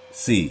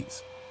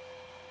seas.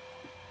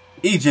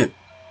 Egypt.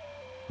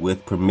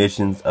 With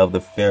permissions of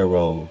the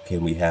Pharaoh,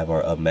 can we have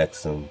our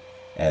Ame'rican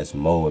as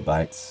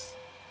Moabites?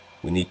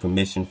 We need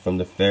permission from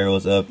the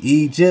pharaohs of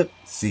Egypt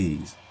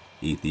seas.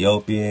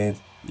 Ethiopians,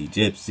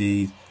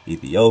 Egyptians,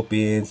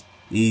 Ethiopians,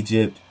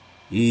 Egypt,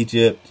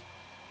 Egypt.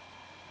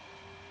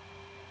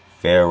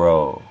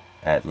 Pharaoh,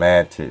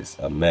 Atlantis,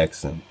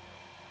 Ame'rican.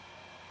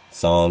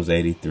 Psalms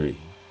 83,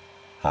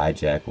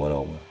 Hijack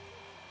 101.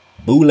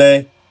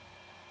 Boule.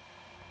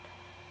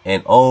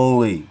 And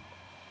only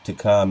to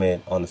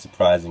comment on the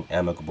surprising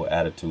amicable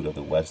attitude of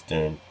the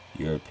Western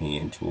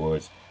European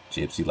towards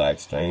gypsy-like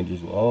strangers.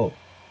 Oh,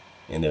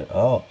 and they're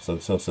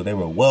so they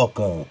were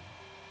welcome.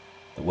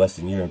 The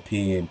Western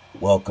European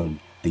welcomed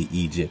the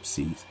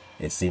Egyptians.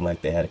 It seemed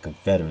like they had a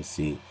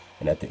confederacy,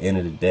 and at the end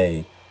of the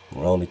day,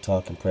 we're only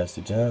talking Prester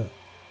John.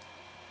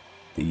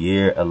 The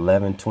year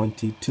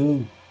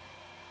 1122,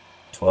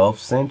 12th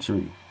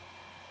century.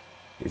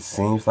 It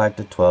seems like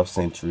the 12th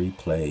century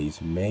plays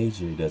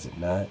major, does it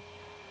not?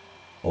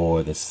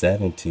 Or the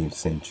 17th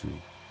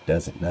century,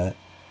 does it not?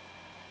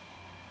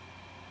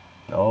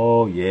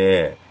 Oh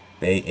yeah,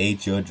 they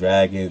ate your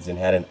dragons and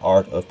had an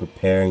art of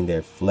preparing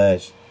their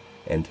flesh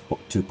and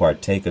to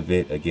partake of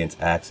it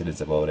against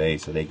accidents of old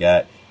age. So they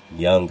got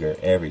younger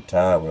every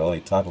time. We're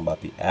only talking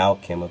about the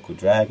alchemical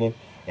dragon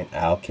and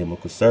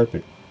alchemical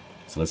serpent.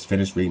 So let's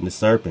finish reading the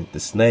serpent, the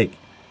snake.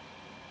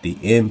 The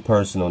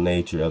impersonal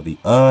nature of the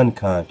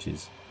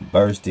unconscious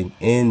bursting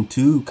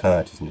into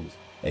consciousness,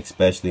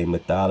 especially in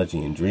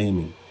mythology and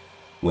dreaming,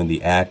 when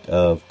the act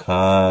of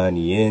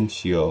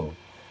conscientio,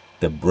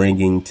 the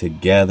bringing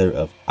together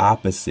of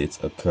opposites,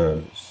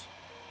 occurs.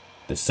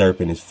 The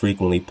serpent is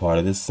frequently part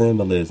of the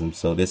symbolism.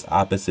 So this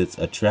opposites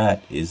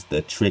attract is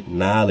the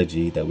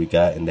tricknology that we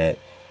got in that,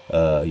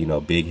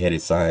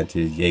 big-headed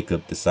scientist,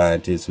 Jacob the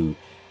scientist who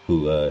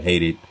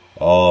hated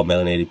all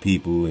melanated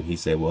people. And he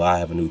said, well, I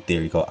have a new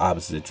theory called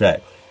opposites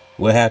attract.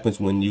 What happens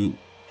when you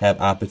have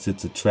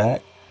opposites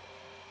attract?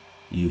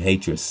 You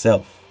hate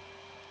yourself.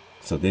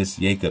 So this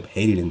Jacob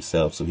hated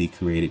himself, so he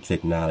created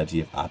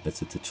tricknology of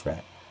opposites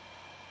attract.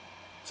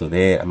 So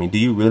then, do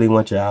you really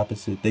want your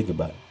opposite? Think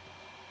about it.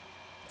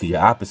 Because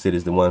your opposite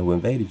is the one who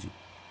invaded you.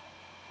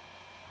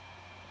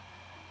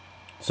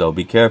 So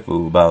be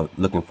careful about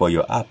looking for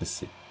your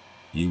opposite.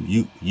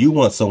 You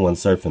want someone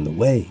surfing the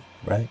wave,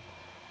 right?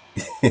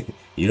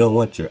 You don't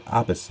want your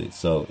opposite.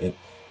 So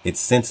it's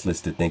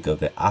senseless to think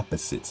of the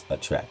opposites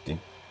attracting,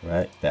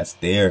 right? That's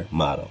their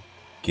motto.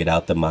 Get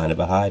out the mind of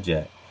a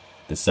hijack.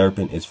 The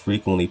serpent is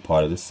frequently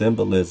part of the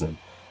symbolism.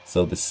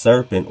 So the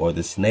serpent or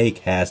the snake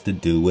has to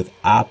do with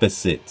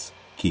opposites.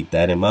 Keep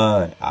that in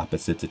mind.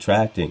 Opposites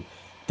attracting.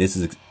 This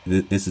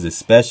is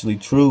especially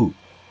true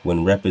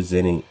when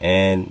representing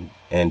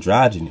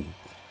androgyny,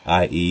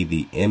 i.e.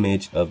 the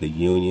image of the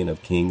union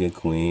of king and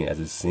queen as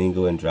a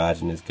single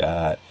androgynous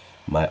god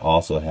might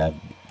also have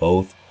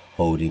both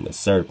holding a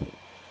serpent.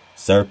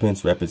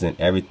 Serpents represent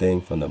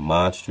everything from the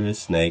monstrous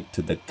snake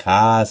to the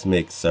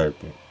cosmic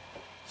serpent.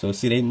 So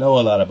see, they know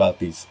a lot about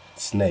these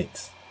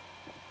snakes.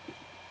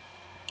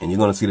 And you're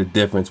going to see the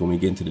difference when we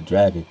get into the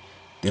dragon.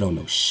 They don't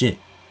know shit.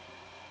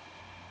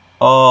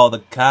 Oh, the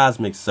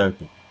cosmic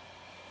serpent.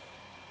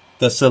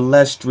 The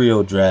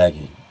celestial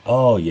dragon.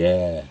 Oh,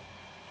 yeah.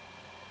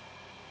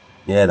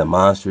 Yeah, the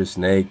monstrous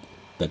snake.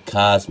 The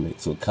cosmic.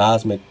 So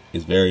cosmic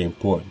is very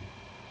important.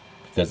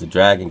 Because the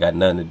dragon got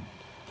nothing to...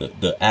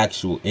 The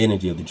actual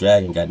energy of the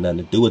dragon got nothing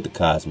to do with the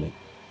cosmic.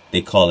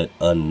 They call it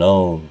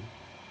unknown.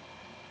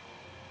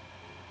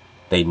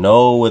 They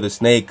know where the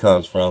snake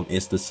comes from.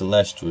 It's the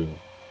celestial.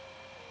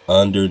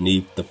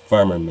 Underneath the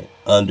firmament,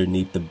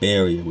 underneath the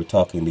barrier. We're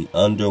talking the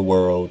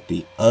underworld,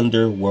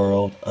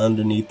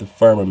 underneath the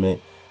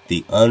firmament,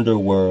 the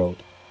underworld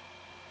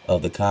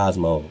of the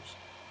cosmos.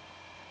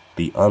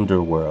 The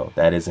underworld,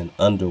 that is an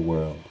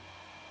underworld,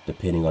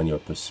 depending on your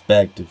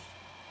perspective.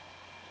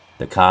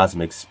 The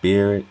cosmic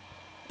spirit,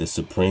 the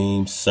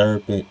supreme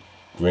serpent,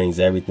 brings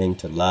everything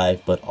to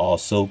life, but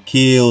also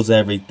kills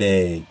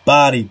everything.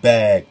 Body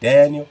bag,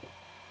 Daniel.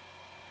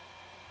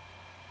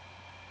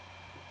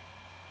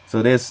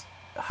 So this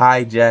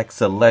hijacked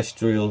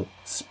celestial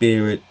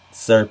spirit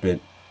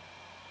serpent,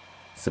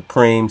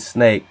 supreme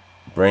snake,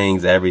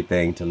 brings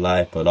everything to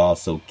life, but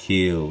also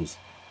kills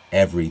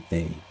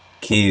everything.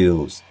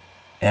 Kills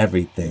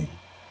everything.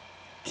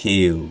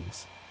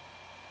 Kills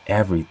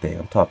everything.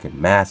 I'm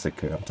talking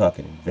massacre. I'm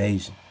talking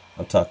invasion.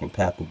 I'm talking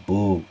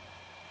Papal.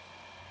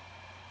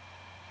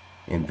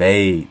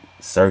 Invade.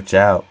 Search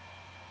out.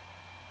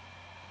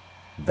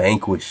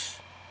 Vanquish.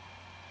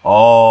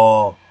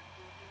 All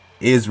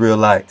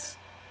Israelites.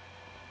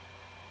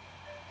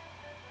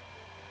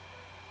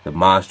 The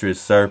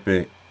monstrous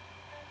serpent,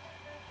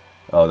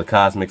 the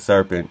cosmic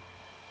serpent,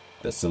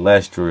 the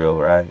celestial,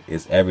 right,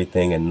 is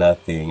everything and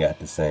nothing at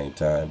the same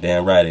time.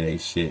 Damn right it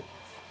ain't shit.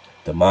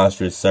 The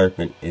monstrous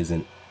serpent is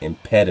an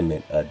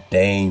impediment, a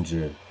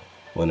danger.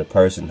 When a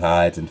person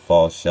hides in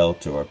false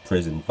shelter or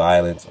prison,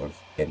 violence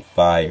and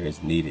fire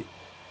is needed.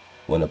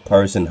 When a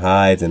person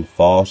hides in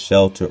false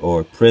shelter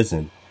or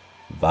prison,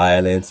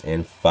 violence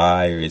and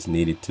fire is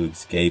needed to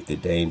escape the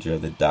danger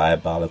of the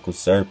diabolical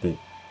serpent.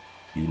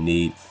 You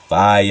need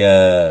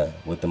fire.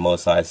 What the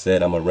Most High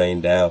said, I'm going to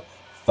rain down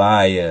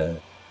fire.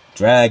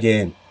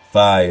 Dragon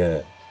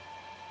fire.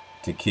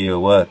 To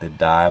kill what? The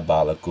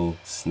diabolical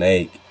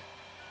snake.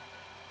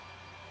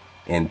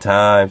 In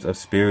times of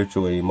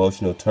spiritual and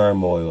emotional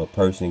turmoil, a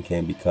person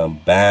can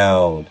become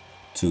bound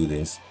to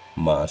this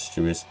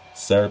monstrous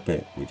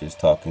serpent. We're just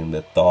talking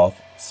the Thoth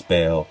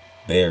spell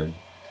berry.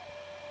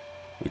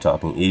 We're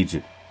talking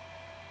Egypt.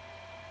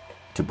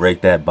 To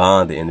break that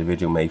bond, the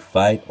individual may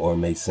fight or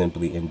may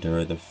simply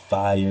endure the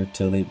fire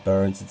till it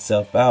burns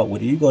itself out.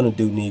 What are you going to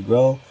do,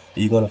 Negro? Are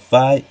you going to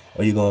fight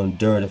or are you going to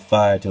endure the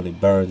fire till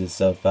it burns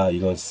itself out?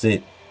 You're going to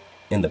sit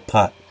in the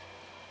pot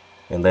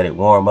and let it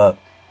warm up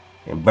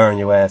and burn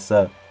your ass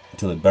up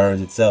until it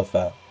burns itself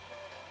out.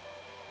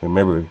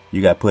 Remember,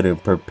 you got put in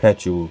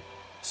perpetual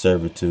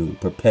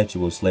servitude,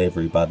 perpetual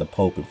slavery by the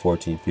Pope in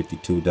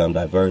 1452, dumb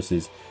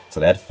Diversas.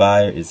 So that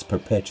fire is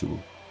perpetual.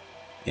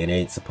 It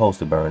ain't supposed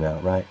to burn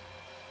out, right?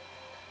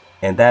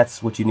 And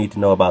that's what you need to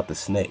know about the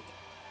snake.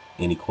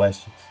 Any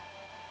questions?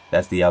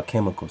 That's the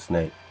alchemical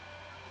snake.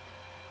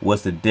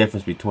 What's the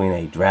difference between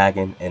a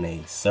dragon and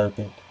a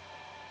serpent?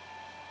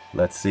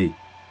 Let's see.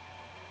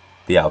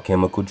 The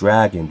alchemical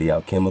dragon. The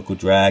alchemical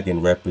dragon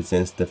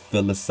represents the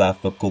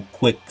philosophical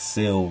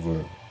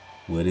quicksilver.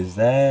 What is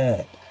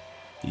that?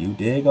 You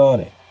dig on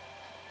it.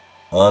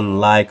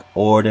 Unlike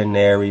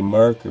ordinary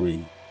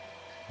mercury,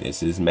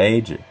 this is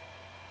major.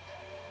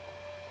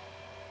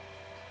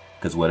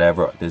 Because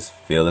whatever this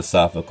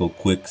philosophical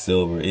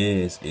quicksilver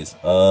is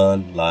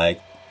unlike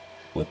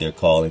what they're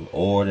calling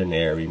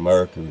ordinary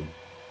mercury.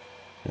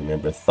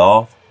 Remember,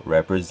 Thoth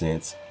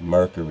represents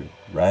mercury,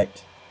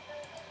 right?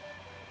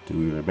 Do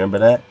we remember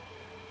that?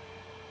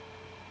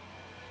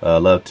 I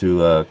love to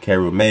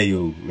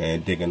Carumeyu,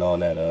 man, digging on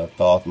that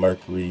Thoth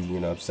mercury, you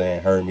know what I'm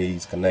saying,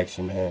 Hermes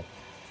connection, man.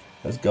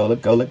 Let's go,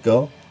 let's go, let's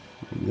go.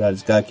 We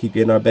just gotta keep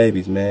getting our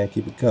babies, man.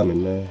 Keep it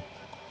coming, man.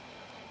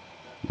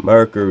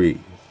 Mercury,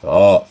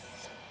 Thoth.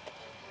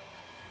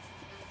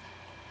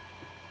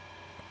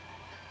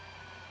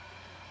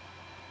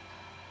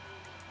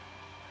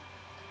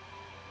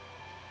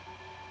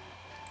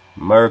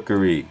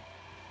 Mercury,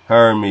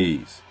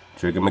 Hermes,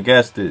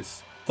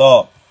 Trigonomegestus,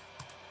 Thoth.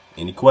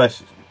 Any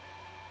questions?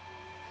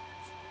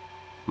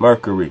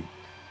 Mercury,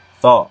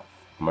 Thoth.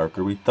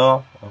 Mercury,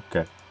 Thoth.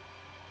 Okay.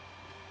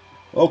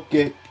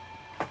 Okay.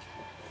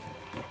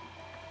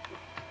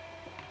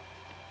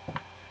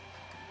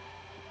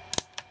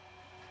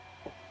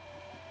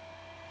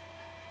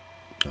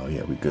 Oh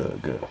yeah, we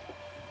good.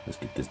 Let's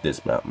get this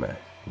dismount, man.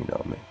 You know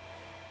what I mean?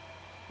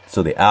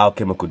 So the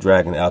alchemical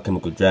dragon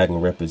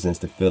represents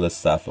the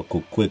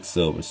philosophical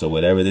quicksilver. So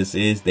whatever this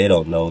is, they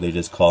don't know. They're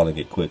just calling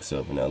it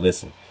quicksilver. Now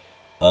listen,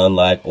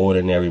 unlike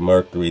ordinary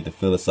mercury, the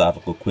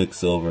philosophical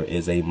quicksilver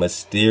is a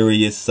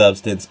mysterious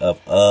substance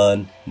of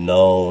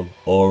unknown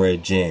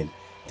origin.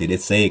 Did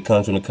it say it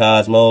comes from the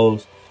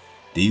cosmos?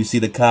 Do you see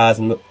the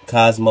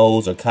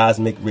cosmos or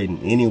cosmic written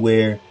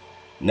anywhere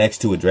next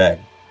to a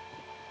dragon?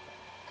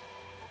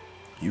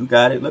 You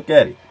got it. Look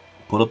at it.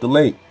 Pull up the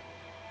link.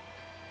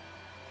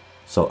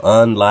 So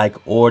unlike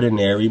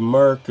ordinary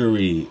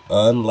Mercury,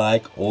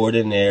 unlike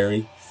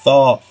ordinary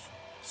Thoth.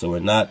 So we're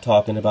not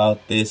talking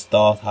about this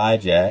Thoth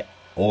hijack,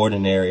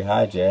 ordinary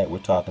hijack. We're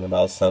talking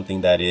about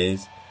something that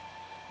is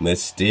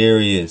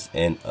mysterious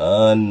and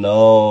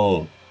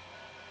unknown.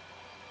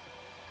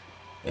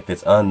 If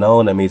it's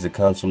unknown, that means it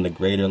comes from the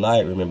greater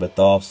light. Remember,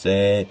 Thoth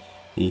said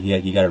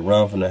you got to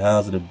run from the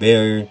hounds of the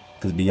barrier,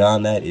 because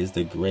beyond that is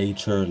the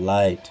greater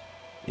light.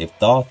 If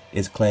Thoth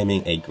is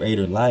claiming a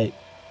greater light,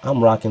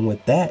 I'm rocking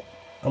with that.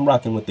 I'm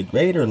rocking with the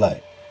greater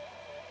light.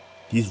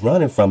 He's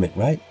running from it,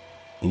 right?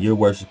 And you're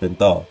worshiping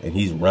Thoth, and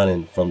he's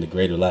running from the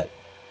greater light.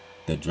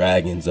 The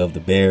dragons of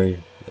the barrier.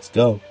 Let's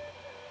go.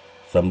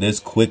 From this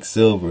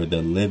quicksilver,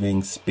 the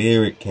living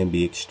spirit can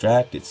be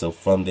extracted. So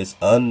from this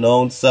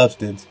unknown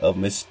substance of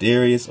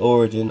mysterious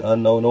origin,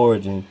 unknown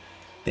origin,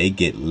 they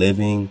get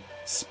living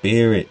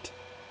spirit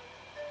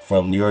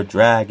from your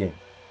dragon.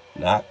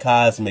 Not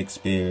cosmic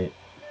spirit,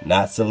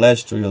 not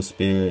celestial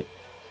spirit,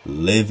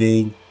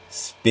 living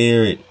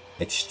spirit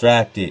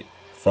extracted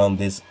from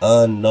this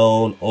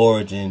unknown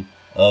origin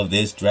of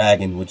this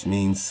dragon, which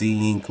means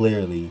seeing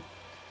clearly.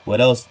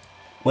 What else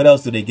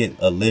do they get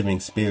a living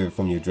spirit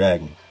from your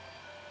dragon?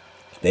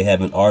 They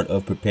have an art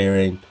of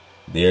preparing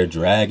their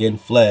dragon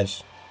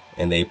flesh,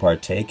 and they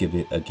partake of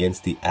it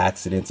against the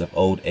accidents of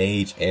old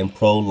age and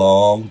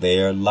prolong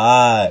their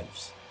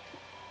lives.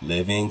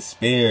 Living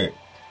spirit.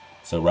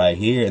 So right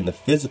here in the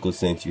physical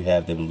sense, you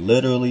have them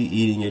literally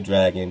eating your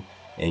dragon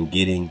and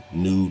getting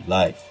new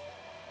life.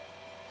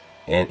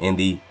 And in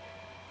the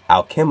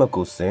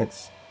alchemical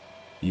sense,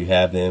 you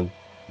have them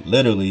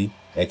literally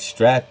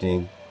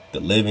extracting the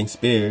living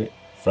spirit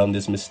from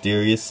this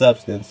mysterious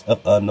substance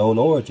of unknown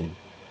origin.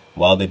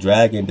 While the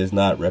dragon does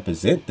not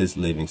represent this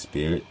living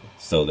spirit,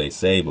 so they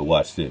say, but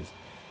watch this.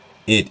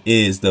 It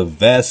is the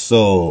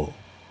vessel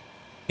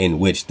in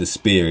which the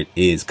spirit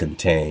is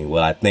contained.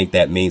 Well, I think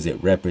that means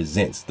it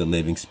represents the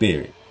living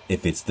spirit.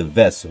 If it's the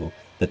vessel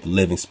that the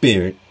living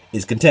spirit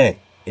is contained,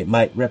 it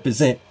might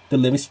represent the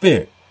living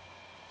spirit.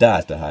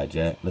 Dodge the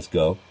hijack. Let's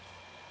go.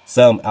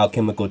 Some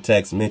alchemical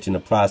texts mention a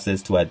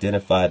process to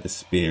identify the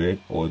spirit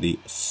or the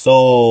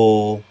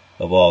soul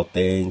of all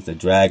things. The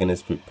dragon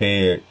is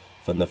prepared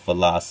from the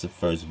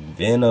philosopher's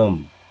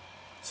venom.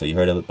 So you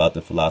heard about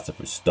the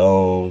philosopher's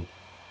stone.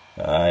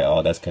 Alright,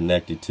 all that's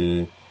connected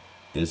to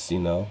this,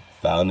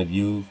 fountain of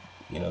youth,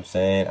 what I'm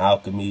saying?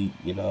 Alchemy,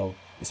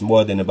 it's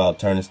more than about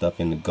turning stuff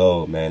into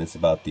gold, man. It's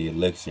about the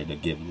elixir to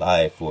give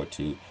life, or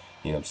to,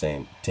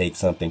 take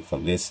something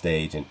from this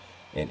stage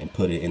and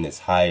put it in its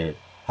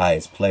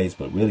highest place.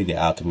 But really the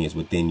alchemy is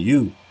within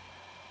you,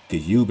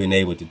 because you've been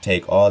able to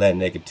take all that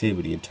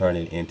negativity and turn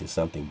it into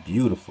something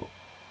beautiful.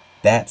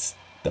 That's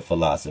the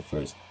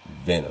philosopher's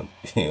venom.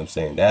 You know what I'm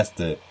saying? That's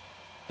the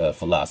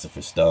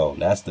philosopher's stone.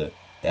 That's the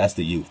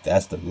youth.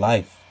 That's the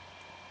life.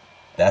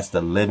 That's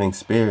the living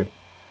spirit.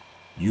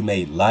 You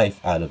made life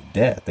out of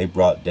death. They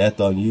brought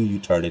death on you. You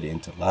turned it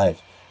into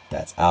life.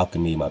 That's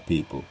alchemy, my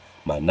people.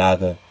 My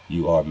Naga,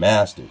 you are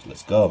masters.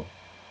 Let's go.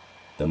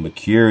 The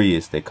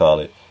Mercurius, they call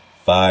it,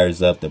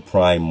 fires up the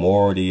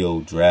primordial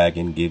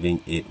dragon,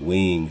 giving it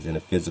wings. In a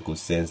physical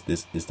sense,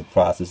 this is the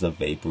process of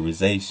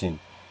vaporization.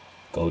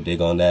 Go dig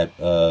on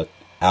that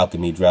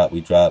alchemy drop we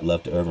dropped.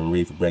 Love to Irvin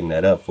Reed for bringing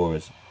that up for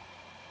us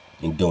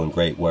and doing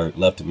great work.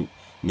 Love to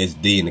Miss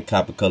D and the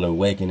Copper Color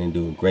Awakening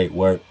doing great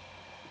work.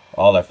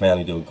 All our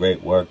family doing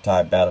great work.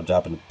 Ty Battle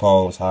dropping the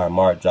poems. Higher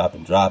Mark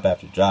dropping drop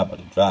after drop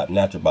after drop.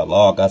 Natural by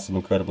Law got some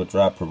incredible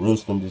drop.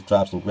 Jerusalem just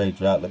dropped some great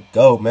drop. Let's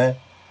go, man.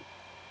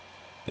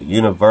 The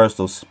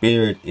universal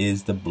spirit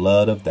is the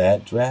blood of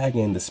that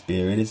dragon. The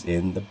spirit is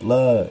in the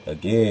blood.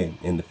 Again,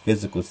 in the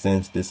physical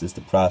sense, this is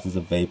the process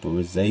of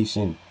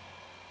vaporization.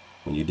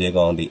 When you dig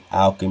on the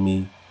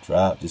alchemy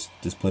drop,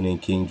 just put in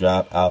King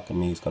Drop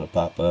Alchemy, it's going to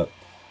pop up.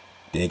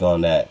 Dig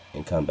on that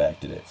and come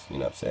back to this. You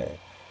know what I'm saying?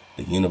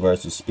 The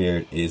universal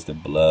spirit is the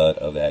blood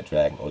of that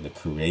dragon, or the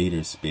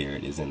creator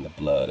spirit is in the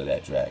blood of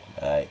that dragon.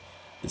 All right?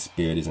 The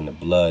spirit is in the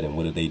blood, and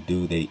what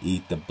do? They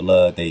eat the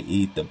blood. They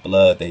eat the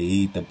blood. They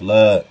eat the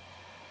blood.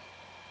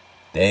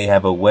 They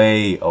have a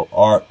way,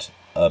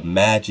 a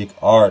magic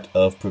art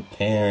of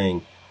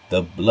preparing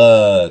the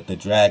blood, the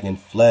dragon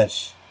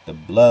flesh, the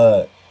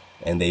blood.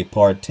 And they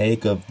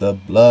partake of the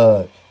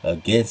blood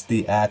against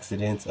the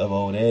accidents of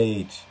old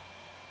age,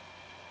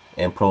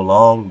 and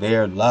prolong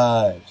their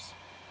lives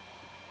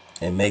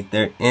and make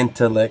their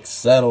intellect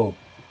settle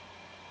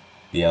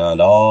beyond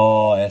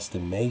all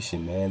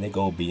estimation, man. They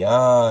go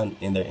beyond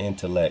in their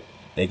intellect.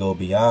 They go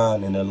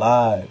beyond in their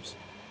lives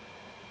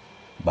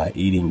by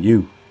eating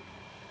you.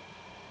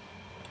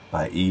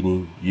 By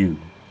eating you.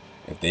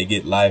 If they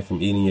get life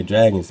from eating your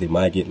dragons, they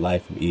might get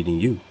life from eating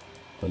you.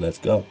 But let's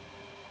go.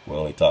 We're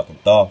only talking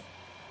Thoth.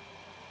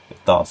 The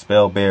Thoth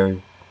spell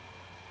barrier.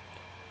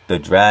 The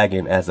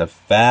dragon as a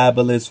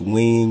fabulous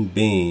winged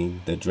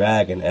being, the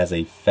dragon as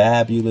a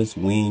fabulous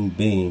winged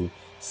being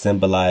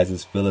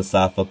symbolizes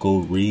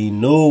philosophical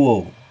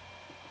renewal.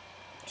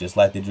 Just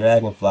like the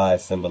dragonfly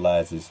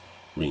symbolizes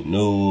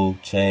renewal,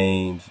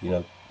 change,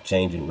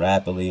 changing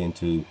rapidly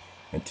into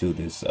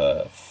this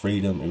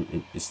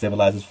freedom. It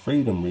symbolizes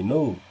freedom,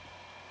 renewal.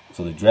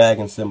 So the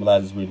dragon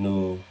symbolizes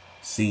renewal,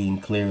 seeing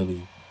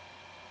clearly.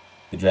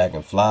 The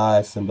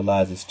dragonfly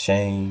symbolizes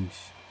change,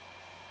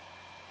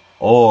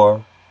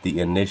 or the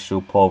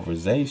initial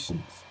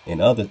pulverizations.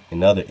 In other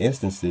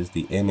instances,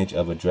 the image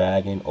of a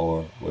dragon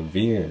or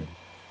wyvern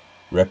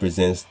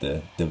represents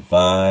the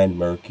divine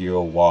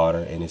mercurial water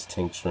and its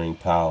tincturing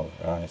power.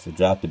 All right, so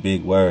drop the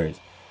big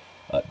words.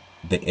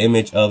 The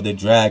image of the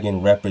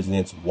dragon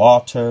represents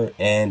water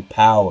and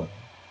power.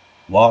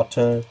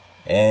 Water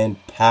and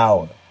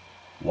power.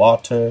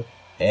 Water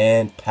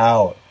and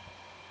power.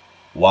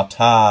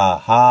 Wata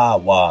ha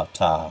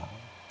wata.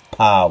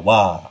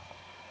 Pawa.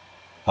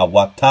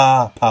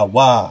 Hawata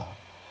Pawa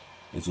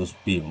is what's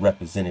being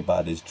represented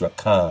by this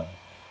Dra-Khan.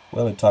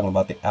 We're only talking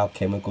about the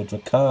alchemical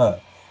Dra-Khan.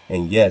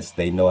 And yes,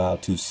 they know how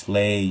to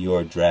slay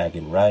your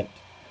dragon, right?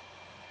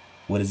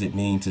 What does it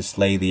mean to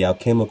slay the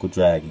alchemical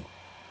dragon?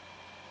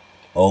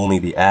 Only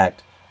the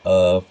act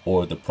of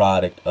or the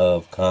product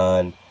of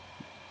conscientio.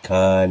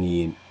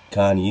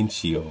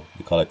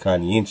 We call it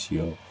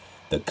conscientio.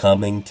 The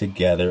coming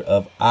together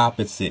of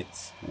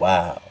opposites.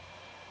 Wow.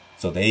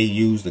 So they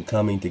use the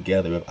coming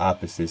together of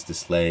opposites to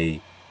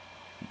slay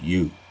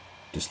you,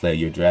 to slay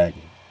your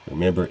dragon.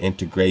 Remember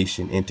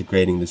integration,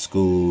 integrating the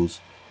schools,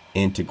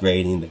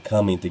 integrating the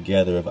coming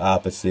together of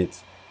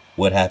opposites.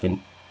 What happened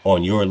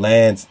on your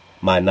lands,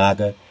 my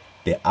Naga?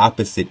 The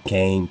opposite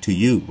came to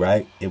you,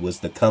 right? It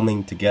was the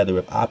coming together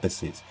of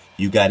opposites.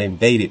 You got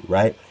invaded,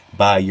 right?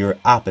 By your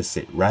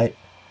opposite, right?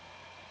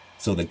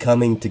 So the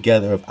coming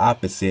together of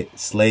opposite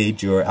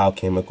slayed your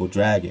alchemical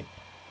dragon.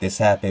 This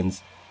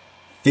happens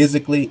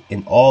physically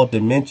in all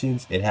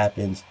dimensions. It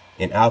happens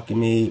in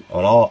alchemy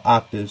on all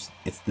octaves.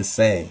 It's the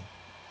same.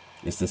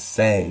 It's the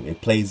same. It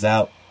plays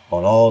out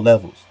on all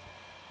levels.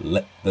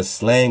 The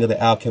slaying of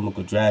the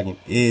alchemical dragon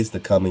is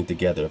the coming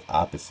together of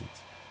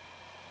opposites.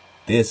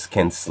 This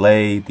can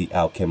slay the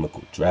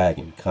alchemical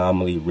dragon,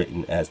 commonly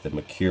written as the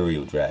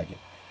mercurial dragon.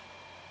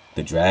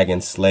 The dragon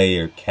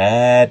slayer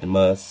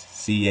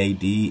Cadmus,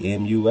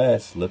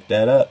 Cadmus, look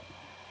that up.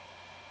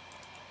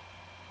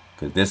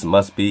 Because this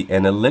must be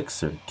an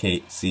elixir,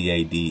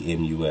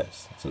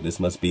 Cadmus. So this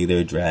must be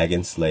their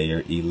dragon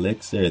slayer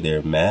elixir,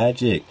 their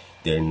magic,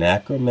 their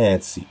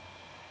necromancy.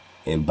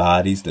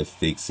 Embodies the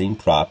fixing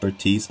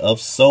properties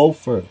of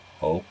sulfur.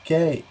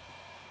 Okay.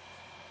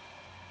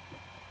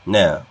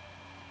 Now,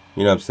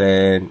 you know what I'm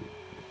saying?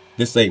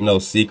 This ain't no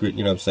secret,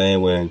 you know what I'm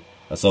saying? When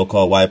a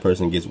so-called white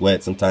person gets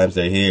wet, sometimes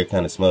their hair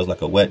kind of smells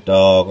like a wet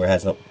dog or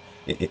has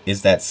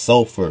it's that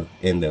sulfur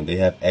in them. They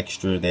have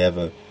extra, they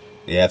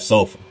have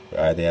sulfur.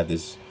 Right, they have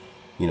this,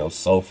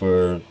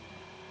 sulfur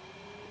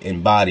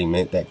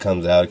embodiment that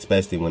comes out,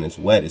 especially when it's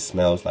wet. It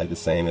smells like the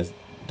same as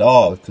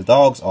dogs, because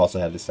dogs also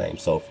have the same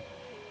sulfur.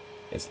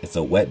 It's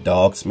a wet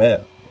dog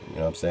smell. You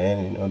know what I'm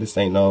saying? This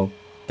ain't no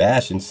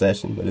bashing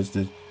session, but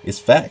it's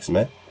facts,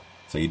 man.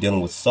 So you're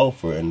dealing with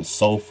sulfur and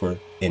sulfur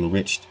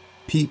enriched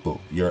people,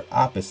 your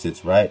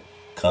opposites, right?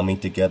 Coming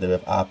together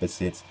of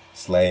opposites,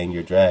 slaying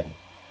your dragon.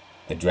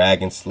 The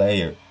dragon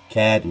slayer,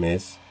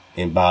 Cadmus,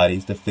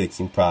 embodies the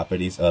fixing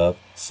properties of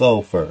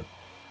sulfur.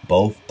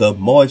 Both the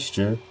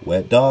moisture,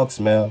 wet dog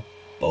smell,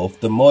 both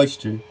the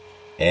moisture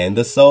and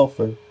the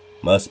sulfur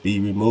must be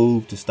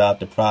removed to stop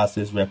the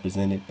process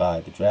represented by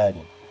the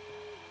dragon.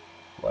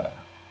 Wow.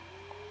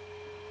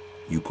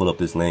 You pull up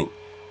this link,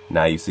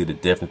 now you see the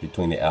difference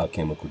between the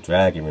alchemical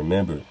dragon.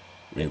 Remember,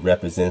 it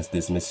represents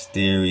this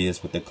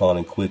mysterious, what they're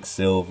calling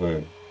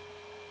quicksilver,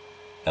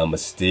 a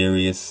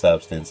mysterious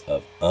substance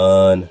of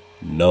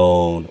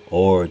unknown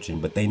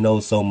origin. But they know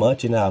so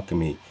much in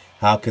alchemy.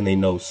 How can they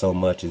know so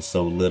much and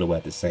so little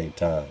at the same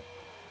time?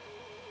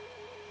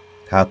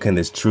 How can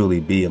this truly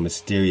be a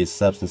mysterious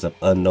substance of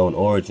unknown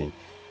origin?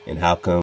 And how come